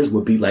Commanders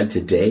would be like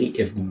today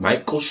if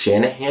Michael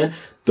Shanahan,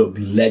 the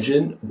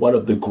legend, one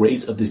of the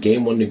greats of this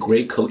game, one of the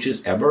great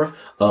coaches ever,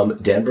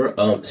 Denver,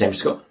 San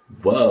Francisco,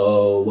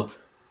 whoa,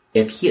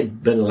 if he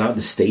had been allowed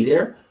to stay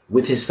there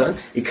with his son,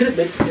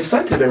 his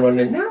son could have been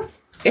running it now.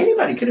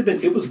 Anybody could have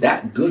been. It was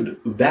that good,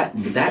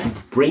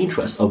 that brain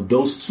trust of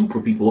those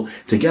super people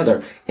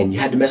together, and you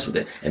had to mess with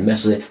it, and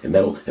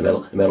meddle.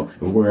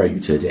 And where are you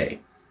today?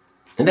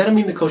 And that don't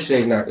mean the coach today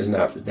is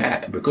not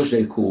bad, but coach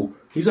today is cool.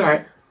 He's all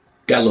right.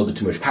 Got a little bit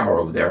too much power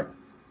over there.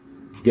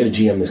 Get a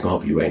GM that's gonna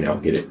help you right now.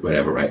 Get it,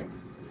 whatever, right?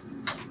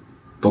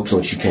 Focus on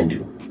what you can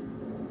do.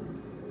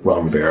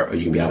 Ron Rivera, or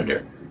you can be out of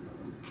there.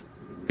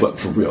 But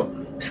for real.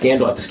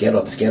 Scandal after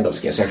scandal after scandal after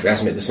scandal. Sexual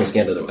harassment, this one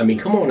scandal. I mean,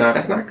 come on now.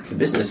 That's not good for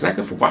business. It's not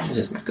good for Washington.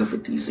 It's not good for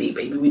D.C.,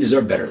 baby. We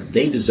deserve better.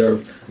 They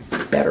deserve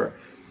better.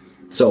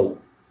 So,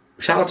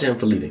 shout out to him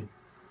for leaving.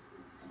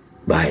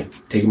 Bye.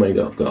 Take your money,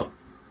 go. Go.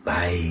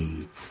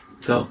 Bye.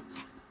 Go.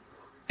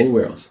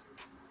 Anywhere else.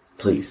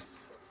 Please.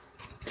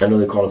 I know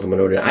they're calling for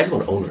minority. I just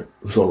want an owner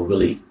who's going to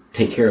really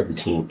take care of the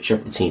team,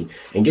 shepherd the team,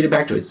 and get it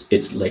back to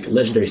its like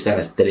legendary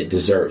status that it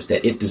deserves.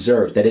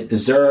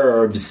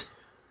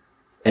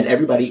 And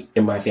everybody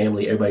in my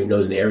family, everybody who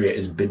knows in the area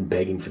has been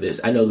begging for this.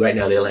 I know right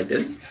now they're like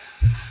this.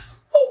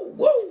 Oh,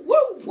 whoa.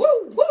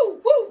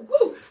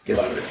 Get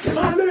out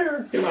of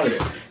there.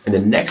 And the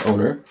next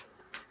owner,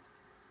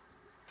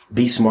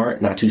 be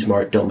smart, not too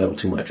smart, don't meddle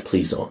too much.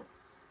 Please don't.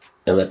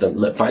 And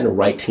find the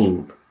right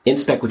team.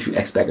 Inspect what you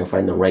expect and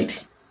find the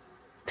right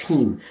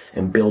team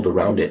and build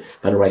around it.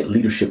 Find the right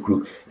leadership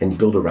group and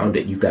build around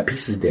it. You've got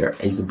pieces there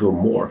and you can build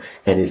more.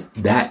 And it's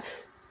that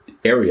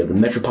area, the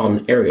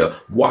metropolitan area,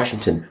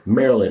 Washington,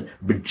 Maryland,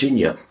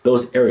 Virginia,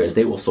 those areas,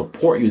 they will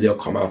support you. They'll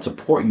come out and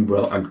support you,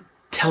 bro. I'm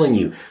telling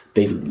you,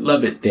 they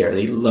love it there.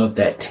 They love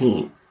that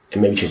team.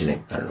 And maybe change the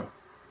name. I don't know.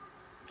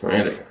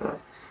 Commander.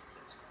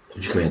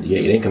 Did you command? Yeah,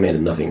 you didn't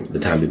command nothing the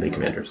time they've been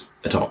commanders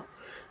at all.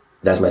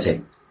 That's my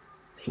take.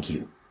 Thank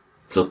you.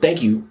 So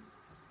thank you,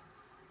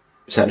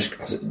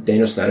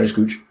 Daniel Snyder,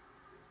 Scrooge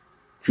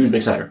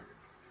McSnyder.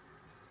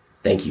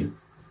 Thank you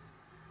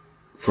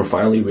for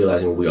finally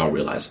realizing what we all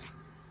realize.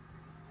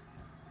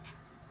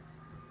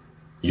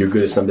 You're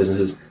good at some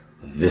businesses.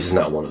 This is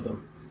not one of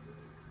them.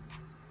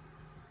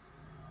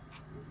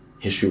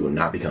 History will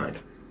not be kind.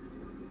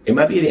 It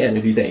might be at the end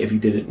if you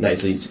did it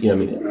nicely. You know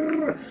what I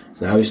mean?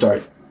 It's not how you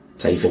start.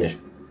 It's how you finish.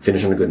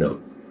 Finish on a good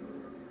note.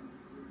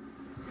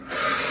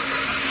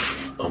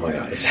 Oh my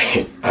God!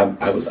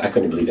 I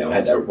couldn't believe that. I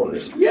had that report on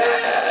this.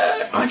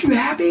 Yeah! Aren't you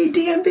happy,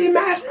 DMV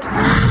master?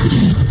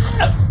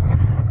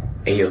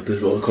 Hey yo,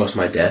 this rolled across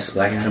my desk.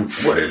 Black Adam.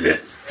 What is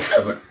it?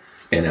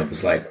 And I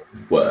was like,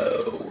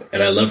 whoa.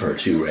 And I love her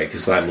too, right?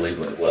 Because I'm like,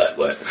 what?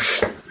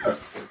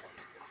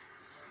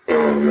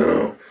 Oh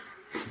no.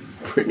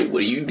 Brittany,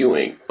 what are you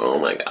doing? Oh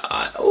my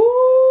God.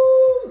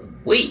 Oh,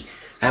 wait.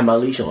 I have my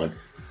leash on.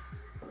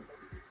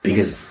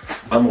 Because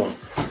I'm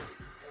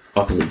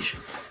off the leash.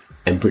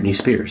 And Britney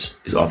Spears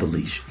is off the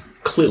leash.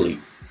 Clearly,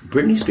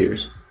 Britney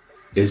Spears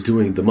is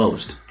doing the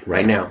most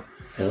right now.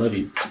 I love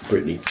you,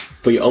 Britney.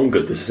 For your own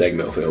good, this is a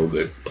segment for your own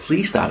good.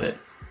 Please stop it.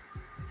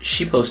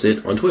 She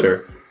posted on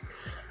Twitter,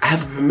 I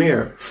have a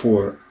premiere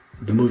for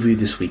the movie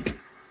this week.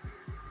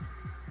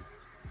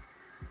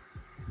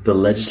 The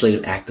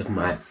legislative act of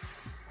my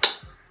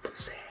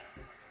pussy.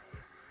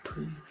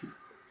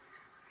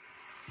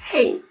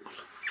 Hey,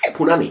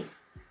 Punani.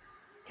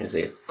 Can't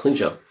say it. Clean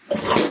show.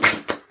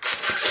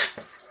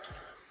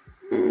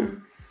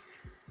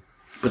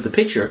 But the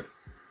picture,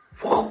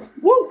 whoa.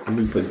 I'm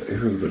going to put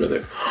it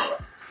there.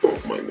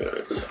 Oh my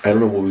God. I don't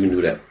know what we're going to do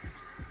with that.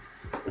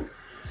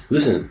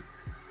 Listen,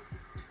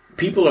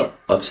 people are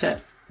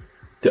upset.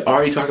 They're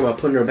already talking about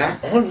putting her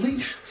back on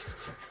leash.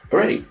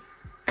 Already.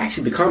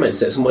 Actually, the comment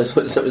said, someone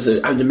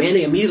said, I'm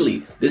demanding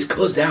immediately. This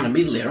goes down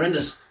immediately.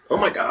 Horrendous. Oh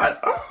my God.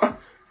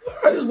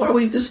 Why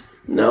we just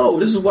No,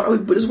 this is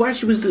why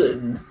she was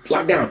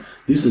locked down.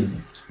 These are the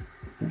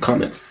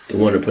comments. They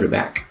wanted to put her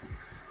back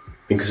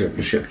in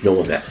conservatorship. You don't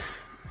want that.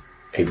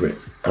 Hey, Britt,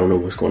 I don't know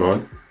what's going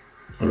on.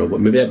 I don't know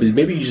what.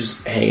 Maybe you just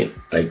hang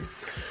like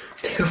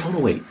take her phone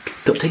away.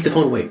 Don't take the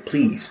phone away,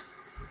 please.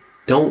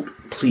 Don't,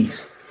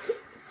 please.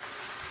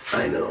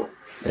 I know.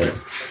 Yeah,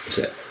 what's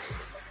that?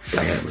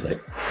 Black Adam was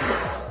like,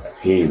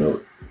 he didn't know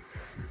it.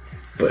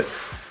 But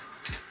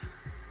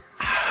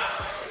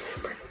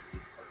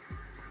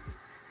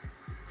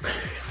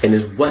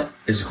and what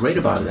is great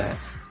about that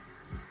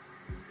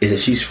is that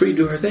she's free to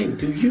do her thing,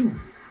 do you.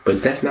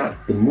 But that's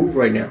not the move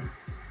right now.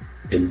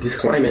 In this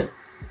climate,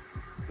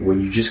 when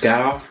you just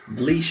got off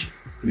the leash,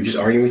 you're just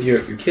arguing with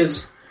your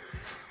kids,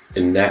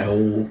 and that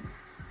whole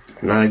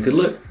not a good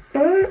look.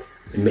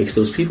 It makes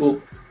those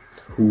people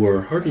who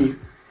are hurting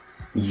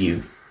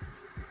you.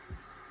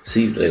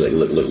 See, like,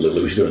 look what you're doing.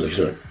 Look what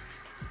you're doing.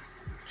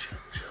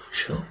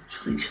 Chill.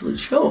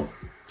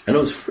 I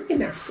know it's free,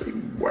 not free.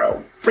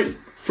 Well, free.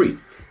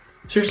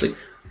 Seriously.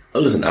 Oh,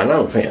 listen, I'm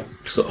not a fan.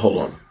 So hold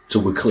on. So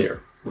we're clear.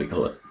 Wait,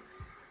 hold on.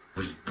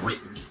 Free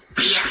Britney.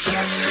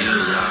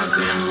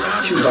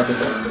 She was talking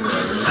about.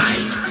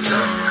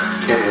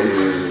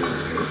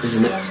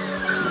 Isn't it?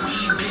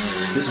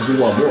 This is We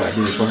Want More. I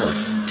did it for her.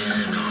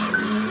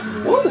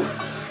 Whoa.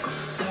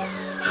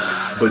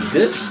 But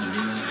this.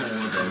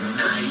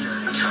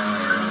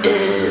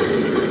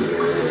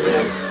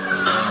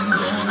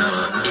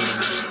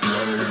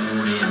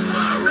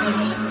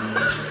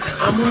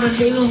 I'm gonna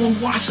hang on and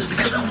watch this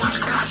because I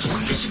watch cops.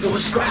 She go and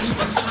scratch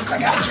my fuck. I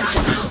got you.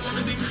 I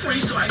wanna be free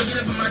so I can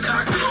get up in my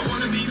cock. I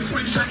wanna be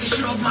free so I can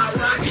shoot off my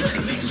rocket.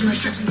 These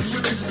restrictions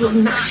look so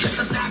obnoxious.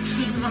 The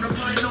vaccine wanna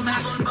party, no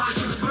mask on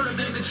boxes. Burn a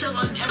bit of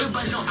chiller and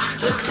everybody know I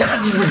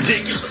That is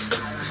ridiculous.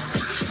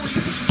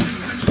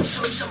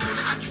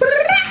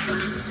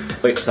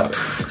 Wait, stop it.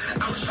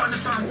 I was trying to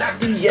find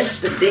that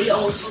yesterday. I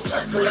was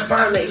trying to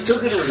find they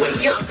took it away.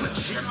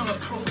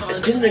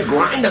 And then they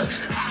grind up.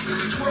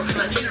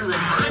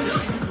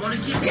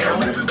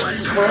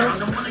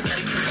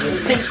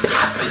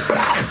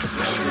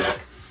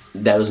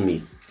 That was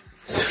me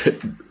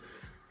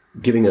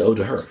giving an ode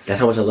to her. That's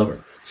how much I love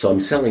her. So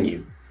I'm telling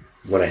you,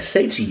 when I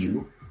say to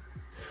you,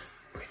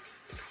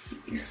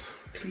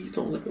 please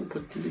don't let them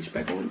put the leash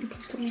back on you.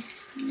 Please don't.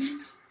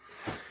 Please.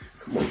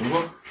 Come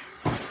on.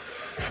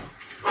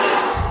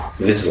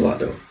 This is a lot,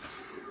 though.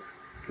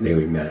 They're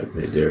gonna be mad.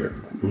 They're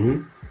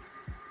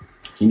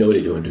You know what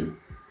they're doing, dude.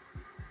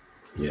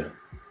 Yeah.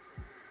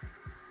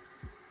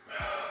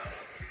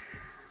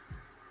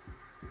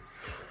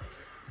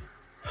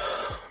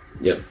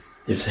 Yep.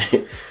 They're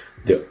saying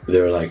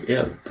they're like,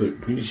 yeah,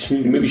 but maybe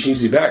she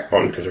needs to be back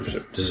on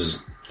conservatorship. This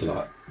is a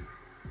lot.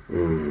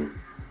 Then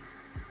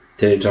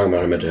you're talking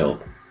about her mental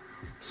health.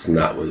 It's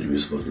not what you were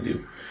supposed to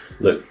do.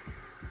 Look,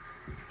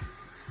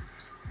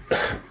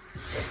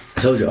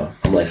 I told y'all,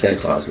 I'm like Santa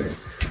Claus, man.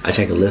 I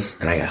check a list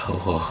and I got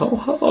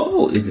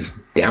ho. It is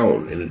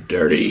down in the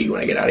dirty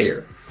when I get out of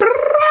here.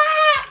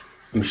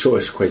 I'm sure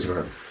it's crazy for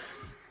her.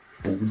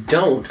 But we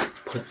don't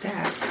put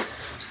that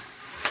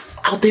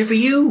out there for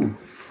you.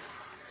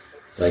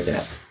 Like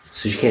that.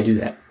 So she can't do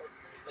that.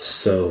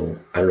 So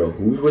I don't know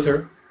who's with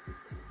her,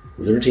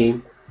 who's on her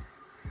team.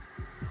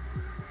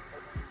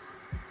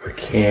 Her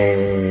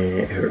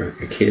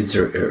kids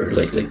are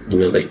like you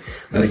know, like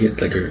a lot of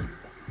kids like her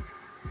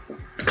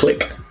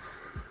clique.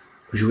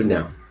 Who's you with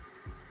now?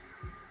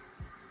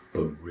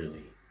 But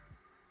really,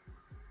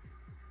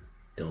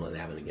 don't let it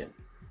happen again.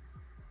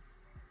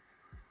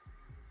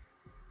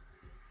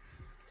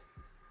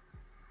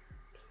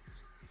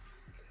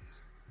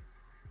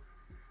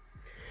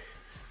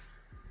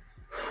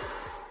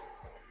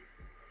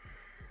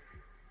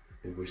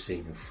 And we're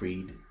seeing her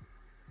freed.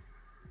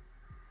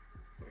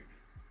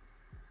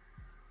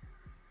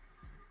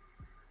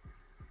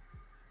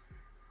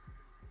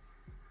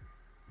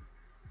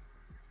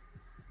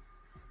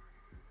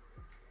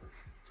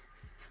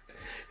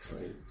 It's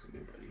funny.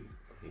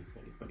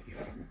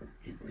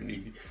 You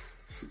really.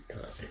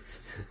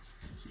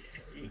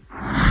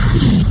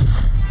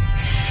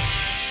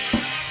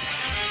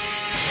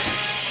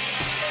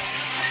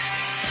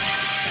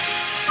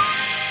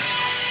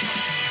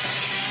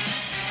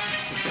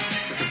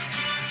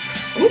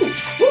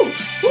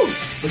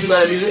 Don't you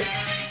like that music?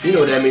 You know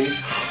what that means.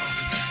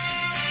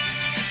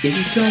 If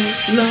you don't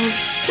love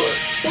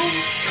football,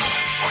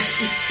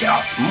 get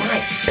off my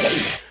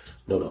page.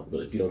 No, but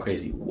if you don't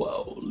crazy,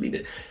 whoa, leave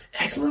it.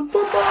 Excellent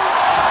football.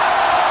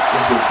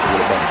 Let's get to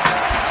the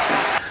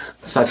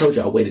ball. So I told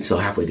you I waited till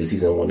halfway this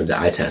season. I wanted the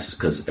eye test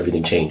because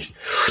everything changed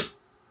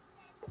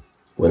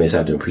when they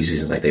stopped doing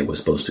preseason like they were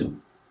supposed to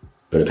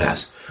in the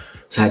past.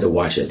 So I had to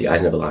watch it. The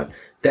eyes never lied.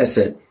 That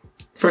said,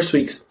 first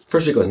week I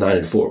was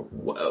 9-4.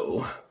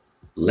 Whoa.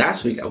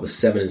 Last week I was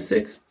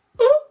 7-6.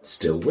 Oh,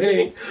 still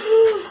winning.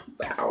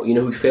 Wow. You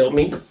know who failed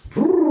me?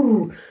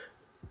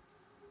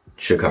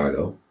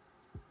 Chicago.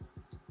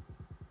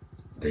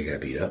 They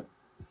got beat up.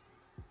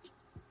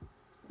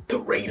 The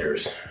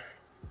Raiders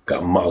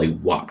got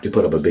molly-whopped. They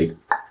put up a big...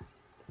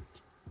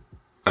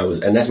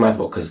 And that's my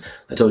fault because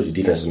I told you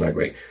defense is not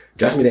great.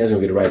 Josh McDaniels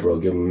gonna get it right, bro.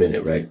 Give him a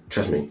minute, right?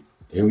 Trust me,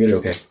 he'll get it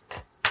okay.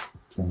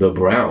 The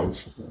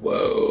Browns,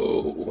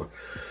 whoa!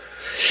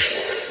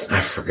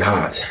 I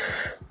forgot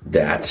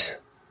that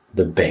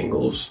the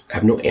Bengals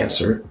have no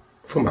answer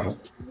for Myles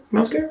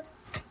Garrett.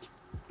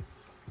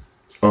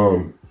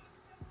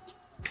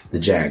 The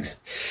Jags,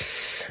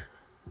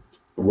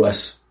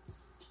 Russ.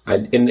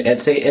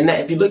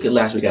 If you look at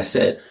last week, I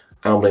said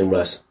I don't blame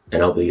Russ,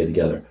 and I hope they get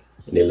together.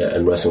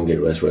 And Russ won't get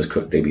it. Russ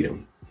cooked. They beat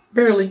him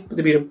barely, but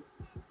they beat him.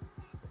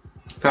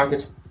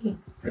 Falcons.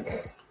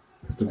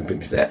 Looking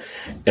picture for that.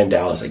 And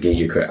Dallas, I gave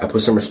you credit. I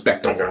put some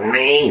respect on your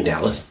name,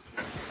 Dallas.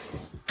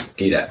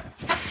 Give you that.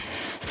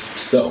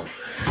 So,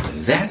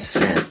 that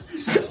said,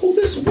 let's go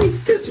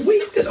this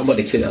week. I'm about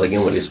to kill that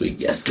again with this week.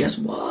 Yes, guess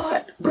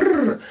what?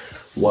 Brr.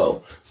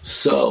 Whoa.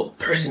 So,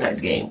 Thursday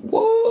night's game.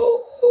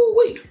 Whoa.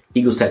 Wait.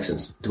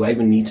 Eagles-Texans. Do I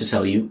even need to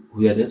tell you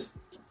who that is?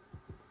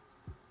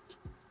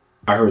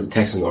 I heard the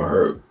Texans are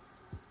hurt.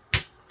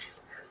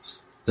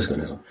 Let's go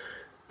this one.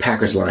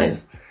 Packers-Lions.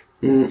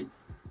 The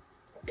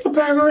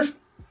Packers.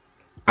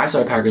 I saw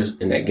the Packers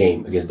in that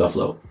game against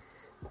Buffalo.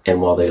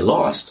 And while they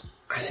lost,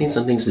 I seen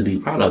some things to be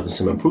proud of and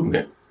some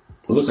improvement.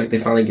 It looks like they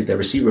finally get that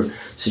receiver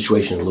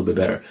situation a little bit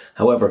better.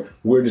 However,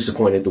 we're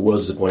disappointed. The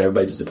world's disappointed.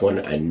 Everybody's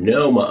disappointed. I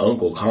know my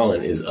Uncle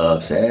Colin is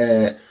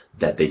upset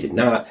that they did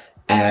not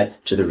add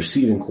to the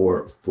receiving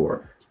core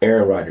for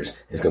Aaron Rodgers.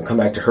 It's going to come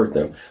back to hurt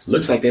them.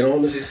 Looks like they don't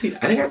want to succeed.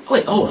 I think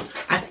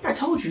I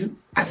told you.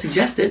 I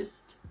suggested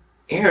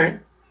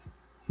Aaron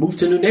move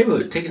to a new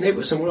neighborhood. Take his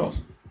neighborhood somewhere else.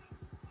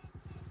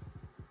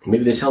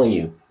 Maybe they're telling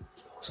you,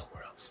 go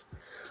somewhere else.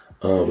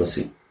 Let's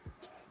see.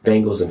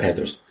 Bengals and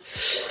Panthers.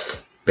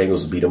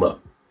 Bengals beat them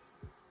up.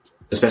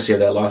 Especially if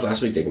that loss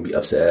last week, they can be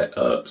upset.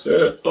 I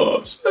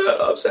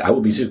will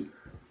be too.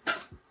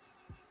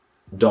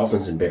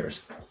 Dolphins and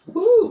Bears.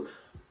 Woo!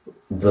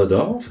 The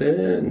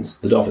Dolphins.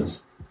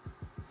 100%.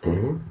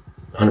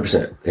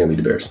 They're going to beat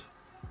the Bears.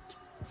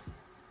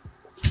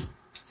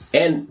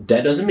 And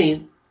that doesn't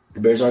mean the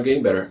Bears aren't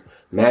getting better.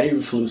 Matty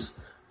Reflus,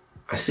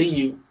 I see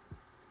you.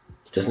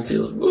 Justin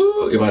Fields,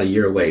 woo, you're about a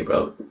year away,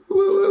 bro.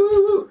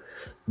 Woo.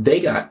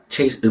 They got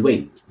Chase.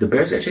 Wait, the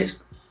Bears got Chase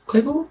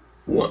Claypool?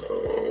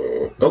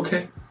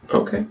 Okay.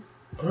 All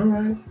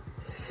right.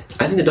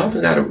 I think the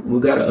Dolphins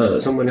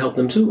got someone to help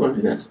them too on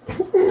defense.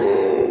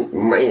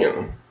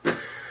 Man.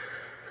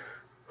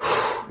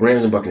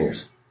 Rams and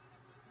Buccaneers.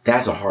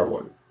 That's a hard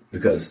one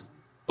because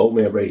old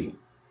man Brady,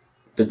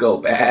 the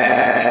GOAT,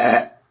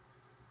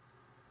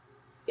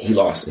 he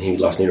lost in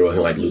a row. He don't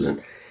like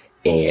losing,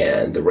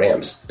 and the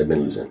Rams have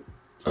been losing.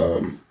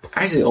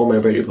 Actually, old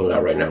man Brady pulling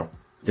out right now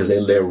because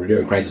they're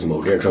in crisis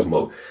mode. They're in trouble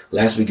mode.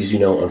 Last week, as you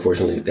know,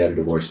 unfortunately, they had a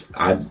divorce.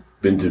 I've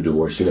been through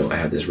divorce. You know, I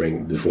had this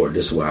ring before.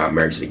 This is why I'm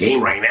married to the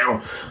game right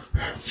now.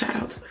 Shout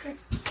out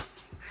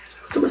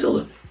to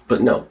Matilda.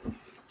 But no,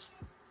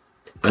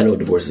 I know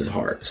divorce is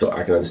hard, so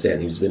I can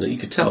understand. You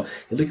could tell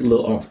he looked a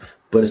little off,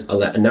 but it's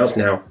announced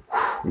now.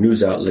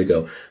 News out, let it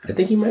go. I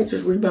think he might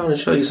just rebound and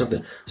show you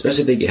something,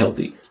 especially if they get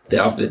healthy.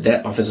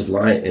 That offensive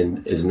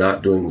line is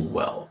not doing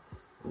well.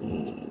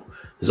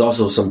 There's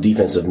also some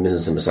defensive missing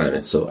some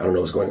assignments, so I don't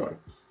know what's going on.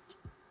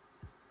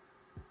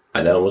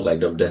 I don't look like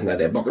them. That's not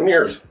that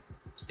Buccaneers.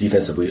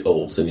 Defensively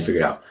old, so you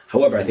figure it out.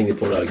 However, I think they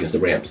pulled out against the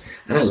Rams,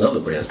 and I love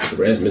the Rams, but the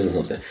Rams missing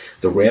something.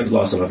 The Rams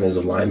lost an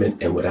offensive lineman,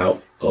 and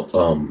without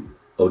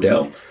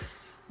Odell,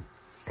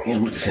 he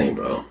don't look the same,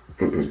 bro.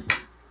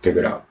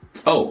 Figure it out.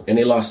 Oh, and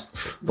they lost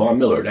Von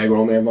Miller, that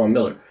grown man Von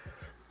Miller.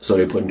 So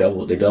they're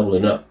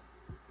doubling up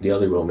the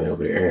other grown man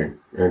over there,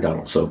 Aaron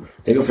Donald. So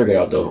they go figure it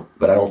out though.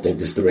 But I don't think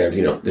this is the Rams.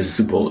 You know, this is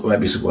Super Bowl. It might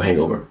be a Super Bowl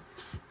hangover.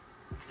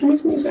 It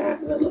makes me sad.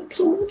 I love him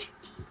so much.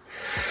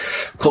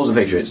 Colts and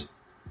Patriots.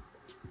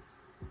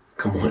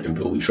 Come on, and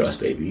Bill we trust,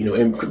 baby. You know,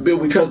 and Bill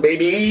we trust,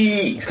 baby.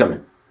 He's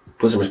coming.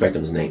 Put some respect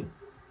on his name.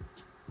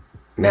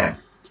 Matt.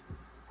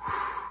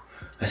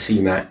 I see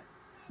you, Matt.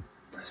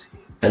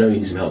 I know you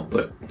need some help,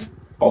 but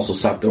also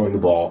stop throwing the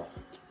ball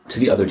to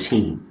the other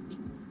team.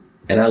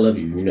 And I love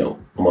you, you know.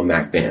 I'm a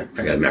Mac fan.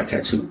 I got a Mac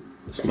tattoo.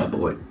 That's my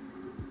boy.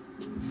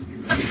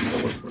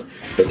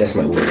 But that's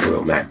my word for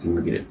real, Mac. You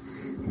can get it.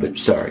 But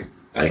sorry,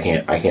 I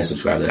can't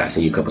subscribe to that. I've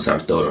seen you a couple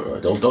times throw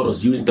it. Don't throw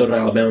those. You didn't throw it to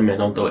Alabama, man.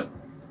 Don't throw it.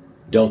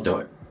 Don't throw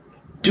it.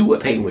 Do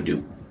what Peyton would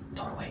do.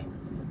 Throw it away.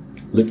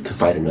 Live to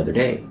fight another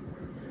day.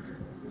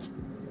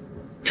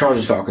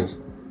 Chargers, Falcons.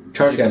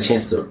 Chargers got a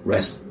chance to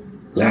rest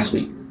last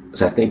week.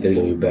 So I think they're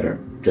going to be better.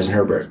 Justin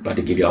Herbert, about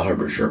to give y'all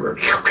Herbert.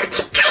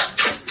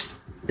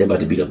 They're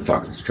about to beat up the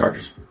Falcons,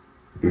 Chargers.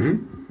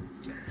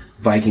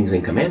 Vikings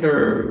and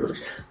Commanders.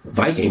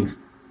 Vikings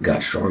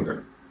got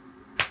stronger.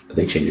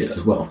 They cheated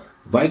as well.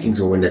 Vikings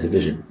will win that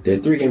division. They're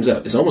 3 games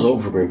up. It's almost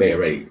over for Green Bay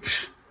already.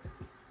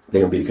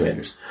 They're going to beat the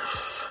Commanders.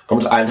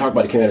 I talk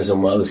about the Commanders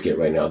on my other skit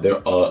right now.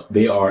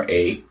 They are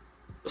a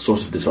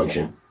source of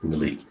dysfunction in the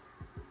league.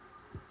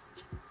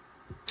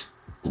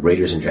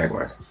 Raiders and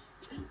Jaguars.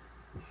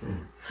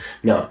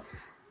 Now,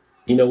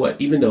 you know what?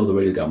 Even though the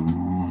Raiders got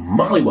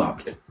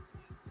mollywopped,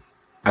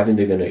 I think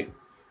they're going to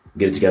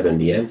get it together in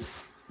the end.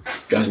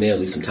 Josh Nails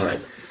needs some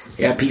time.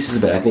 Yeah, pieces,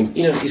 but I think,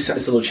 it's a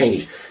little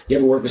change. You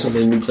ever work with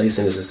something in a new place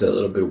and it's just a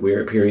little bit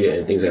weird period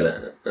and things like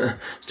that.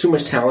 Too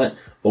much talent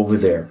over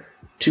there.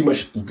 Too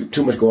much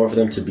going for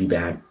them to be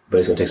bad, but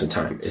it's going to take some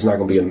time. It's not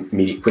going to be an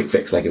immediate quick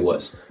fix like it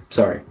was.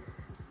 Sorry.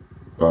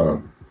 I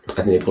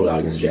think they pulled it out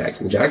against the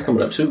Jags. And the Jags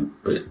coming up too,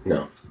 but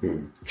no.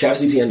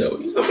 Travis Etienne, though.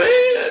 He's a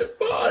man.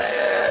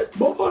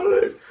 Bought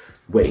it.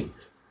 Wait.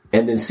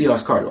 And then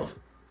Seahawks Cardinals.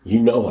 You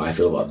know how I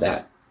feel about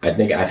that. I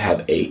think I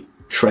have a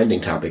trending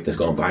topic that's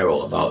gone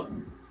viral about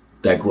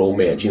that grown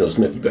man, Geno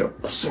Smith. You better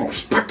put some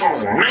respect on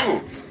his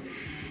name.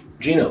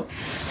 Geno.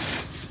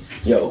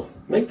 Yo,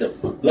 let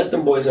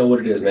them boys know what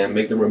it is, man.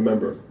 Make them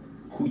remember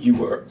who you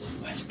were.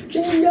 West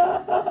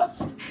Virginia.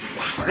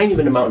 I ain't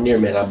even a Mountaineer,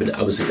 man.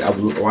 I was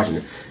watching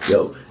it.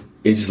 Yo,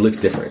 it just looks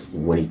different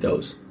when he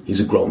throws.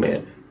 He's a grown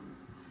man.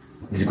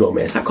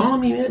 Stop calling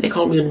me, man. They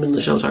call me in the middle of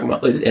the show talking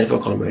about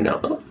NFL calling me right now.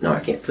 Oh, no,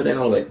 I can't put that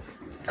all away.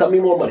 Cut me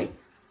more money.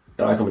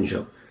 No, I come in the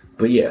show.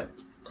 But yeah.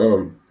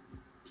 And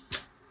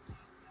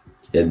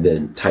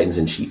then Titans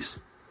and Chiefs.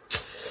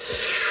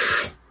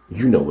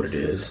 You know what it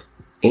is.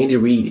 Andy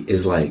Reid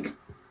is like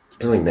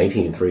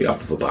 19-3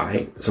 off of a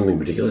bye. Something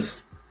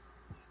ridiculous.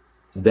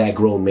 That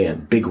grown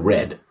man, Big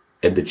Red,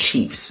 and the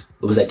Chiefs.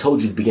 It was I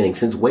told you at the beginning,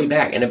 since way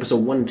back in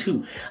episode 1 and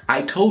 2.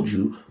 I told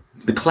you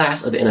the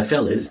class of the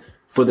NFL is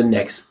for the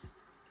next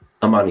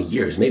amount of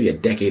years, maybe a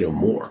decade or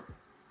more.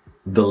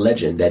 The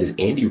legend that is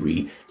Andy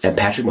Reid and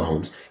Patrick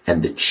Mahomes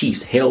and the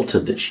Chiefs. Hail to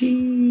the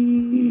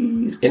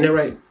Chiefs. Isn't that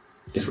right?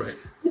 It's right.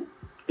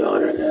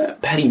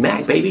 Patty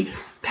Mac, baby.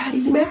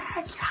 Patty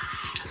Mac.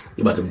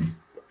 You're about to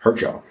hurt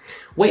y'all.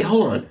 Wait,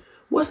 hold on.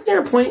 Wasn't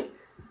there a point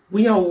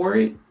when y'all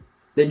worried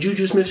that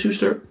Juju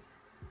Smith-Schuster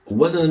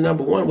wasn't the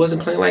number one,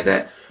 wasn't playing like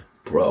that?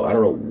 Bro, I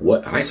don't know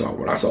what I saw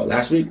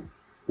last week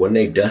when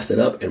they dusted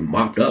up and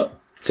mopped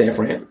up San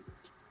Fran,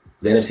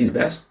 the NFC's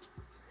best.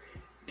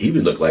 He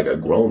would look like a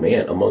grown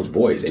man amongst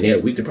boys, and he had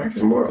a week to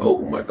practice more. Oh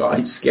my God,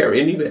 he's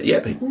scary.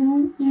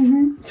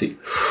 See,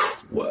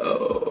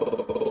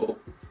 whoa,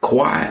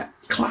 quiet,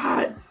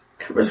 Clyde,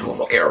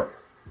 Edwards-Helaire,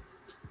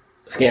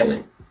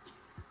 Scantling.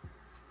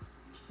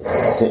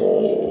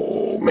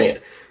 Oh man,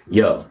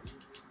 yo,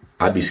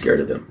 I'd be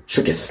scared of them.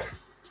 Shooketh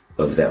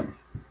of them.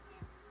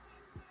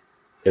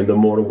 In the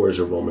mortal words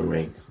of Roman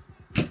Reigns.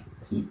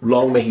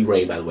 Long may he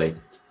reign, by the way.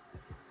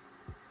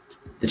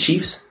 The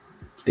Chiefs,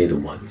 they're the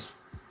ones.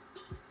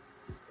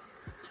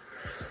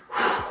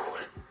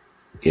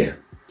 Yeah.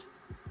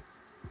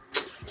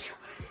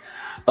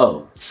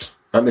 Oh,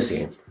 I'm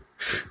missing.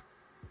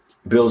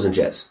 Bills and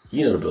Jets.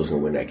 You know the Bills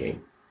gonna win that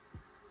game.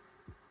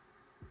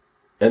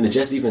 And the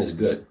Jets defense is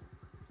good.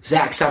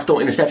 Zach, stop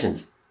throwing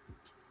interceptions.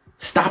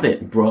 Stop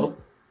it, bro.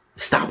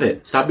 Stop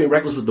it. Stop being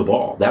reckless with the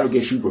ball. That'll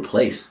get you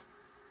replaced.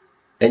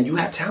 And you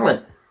have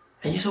talent.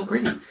 And you're so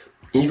pretty.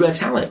 And you got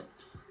talent.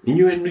 And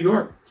you're in New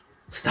York.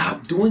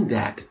 Stop doing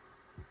that.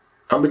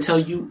 I'm going to tell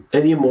you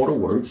in the immortal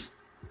words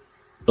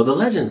of the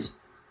legends.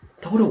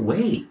 Throw it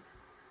away.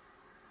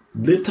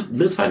 Live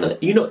to find another.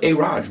 You know,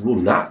 A-Raj will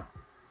not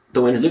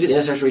throw in. Look at the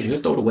interception ratio.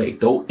 He'll throw it away.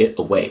 Throw it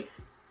away.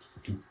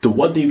 The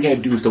one thing you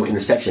can't do is throw an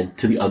interception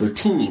to the other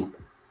team.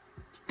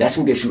 That's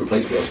going to get you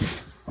replaced, bro.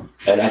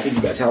 And I think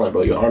you got talent,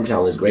 bro. Your arm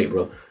talent is great,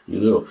 bro. You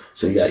little.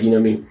 So you got, you know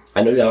what I mean?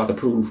 I know you got a lot to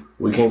prove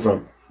where you came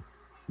from.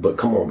 But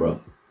come on, bro.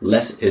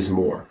 Less is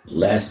more.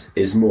 Less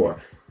is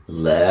more.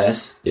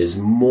 Less is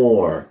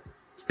more.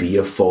 Be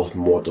a force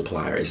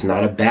multiplier. It's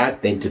not a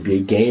bad thing to be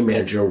a game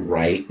manager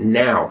right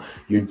now.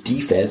 Your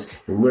defense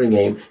and running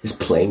game is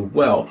playing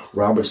well.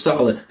 Robert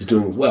Saleh is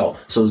doing well.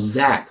 So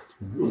Zach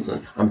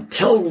Wilson, I'm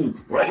telling you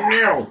right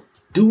now,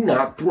 do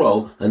not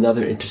throw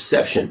another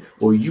interception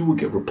or you will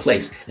get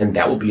replaced. And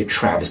that will be a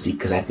travesty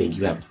because I think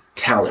you have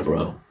talent,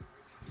 bro.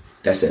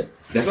 That's it.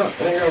 That's all.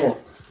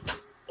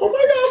 Oh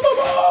my God,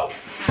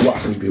 Papa.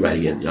 Watch me be right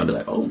again. Y'all be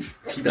like, oh,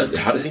 he does it.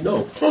 How does he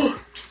know?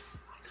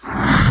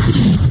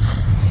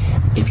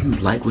 If you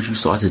like what you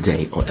saw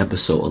today on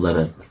episode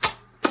 11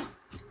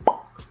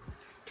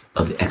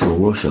 of the Xcellent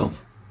World Show,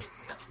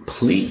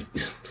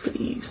 please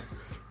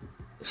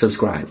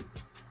subscribe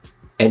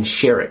and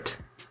share it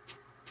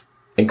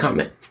and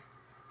comment.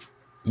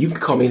 You can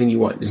call me anything you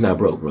want. It's not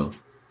broke, bro.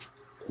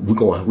 We're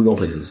going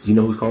places. You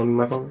know who's calling me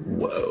my phone?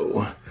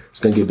 Whoa. It's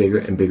going to get bigger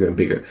and bigger and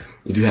bigger.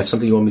 If you have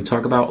something you want me to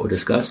talk about or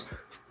discuss,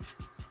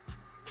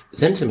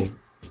 send it to me.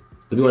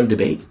 If you want to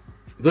debate,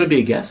 if you want to be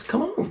a guest,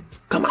 come on.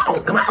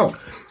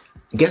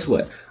 Guess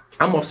what?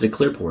 I'm off to the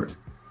Clearport.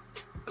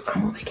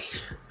 I'm on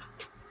vacation.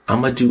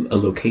 I'm going to do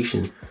on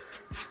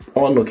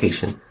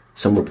location,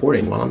 some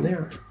reporting while I'm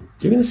there.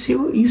 You're going to see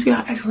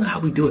how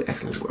we do it.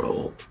 Excellent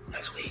World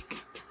next week.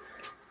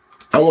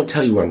 I won't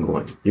tell you where I'm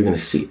going. You're going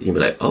to see it. You'll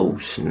be like, oh,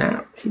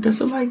 snap. He does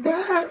it like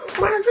that.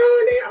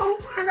 Oh,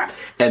 my God.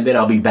 And then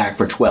I'll be back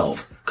for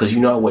 12. Because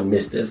you know I wouldn't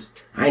miss this.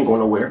 I ain't going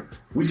nowhere.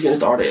 We just getting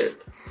started.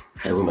 I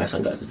had to wear my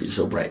sunglasses. The future's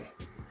so bright.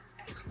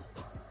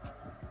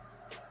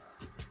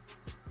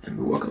 And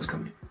the World Cup's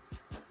coming.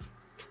 I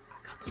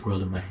got the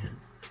world in my hand.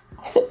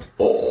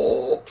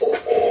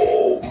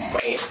 Oh,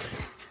 man.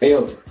 Hey,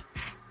 yo.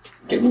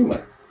 Give me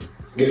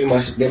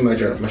Give me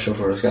my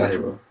chauffeur. Let's get out of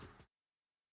here, bro.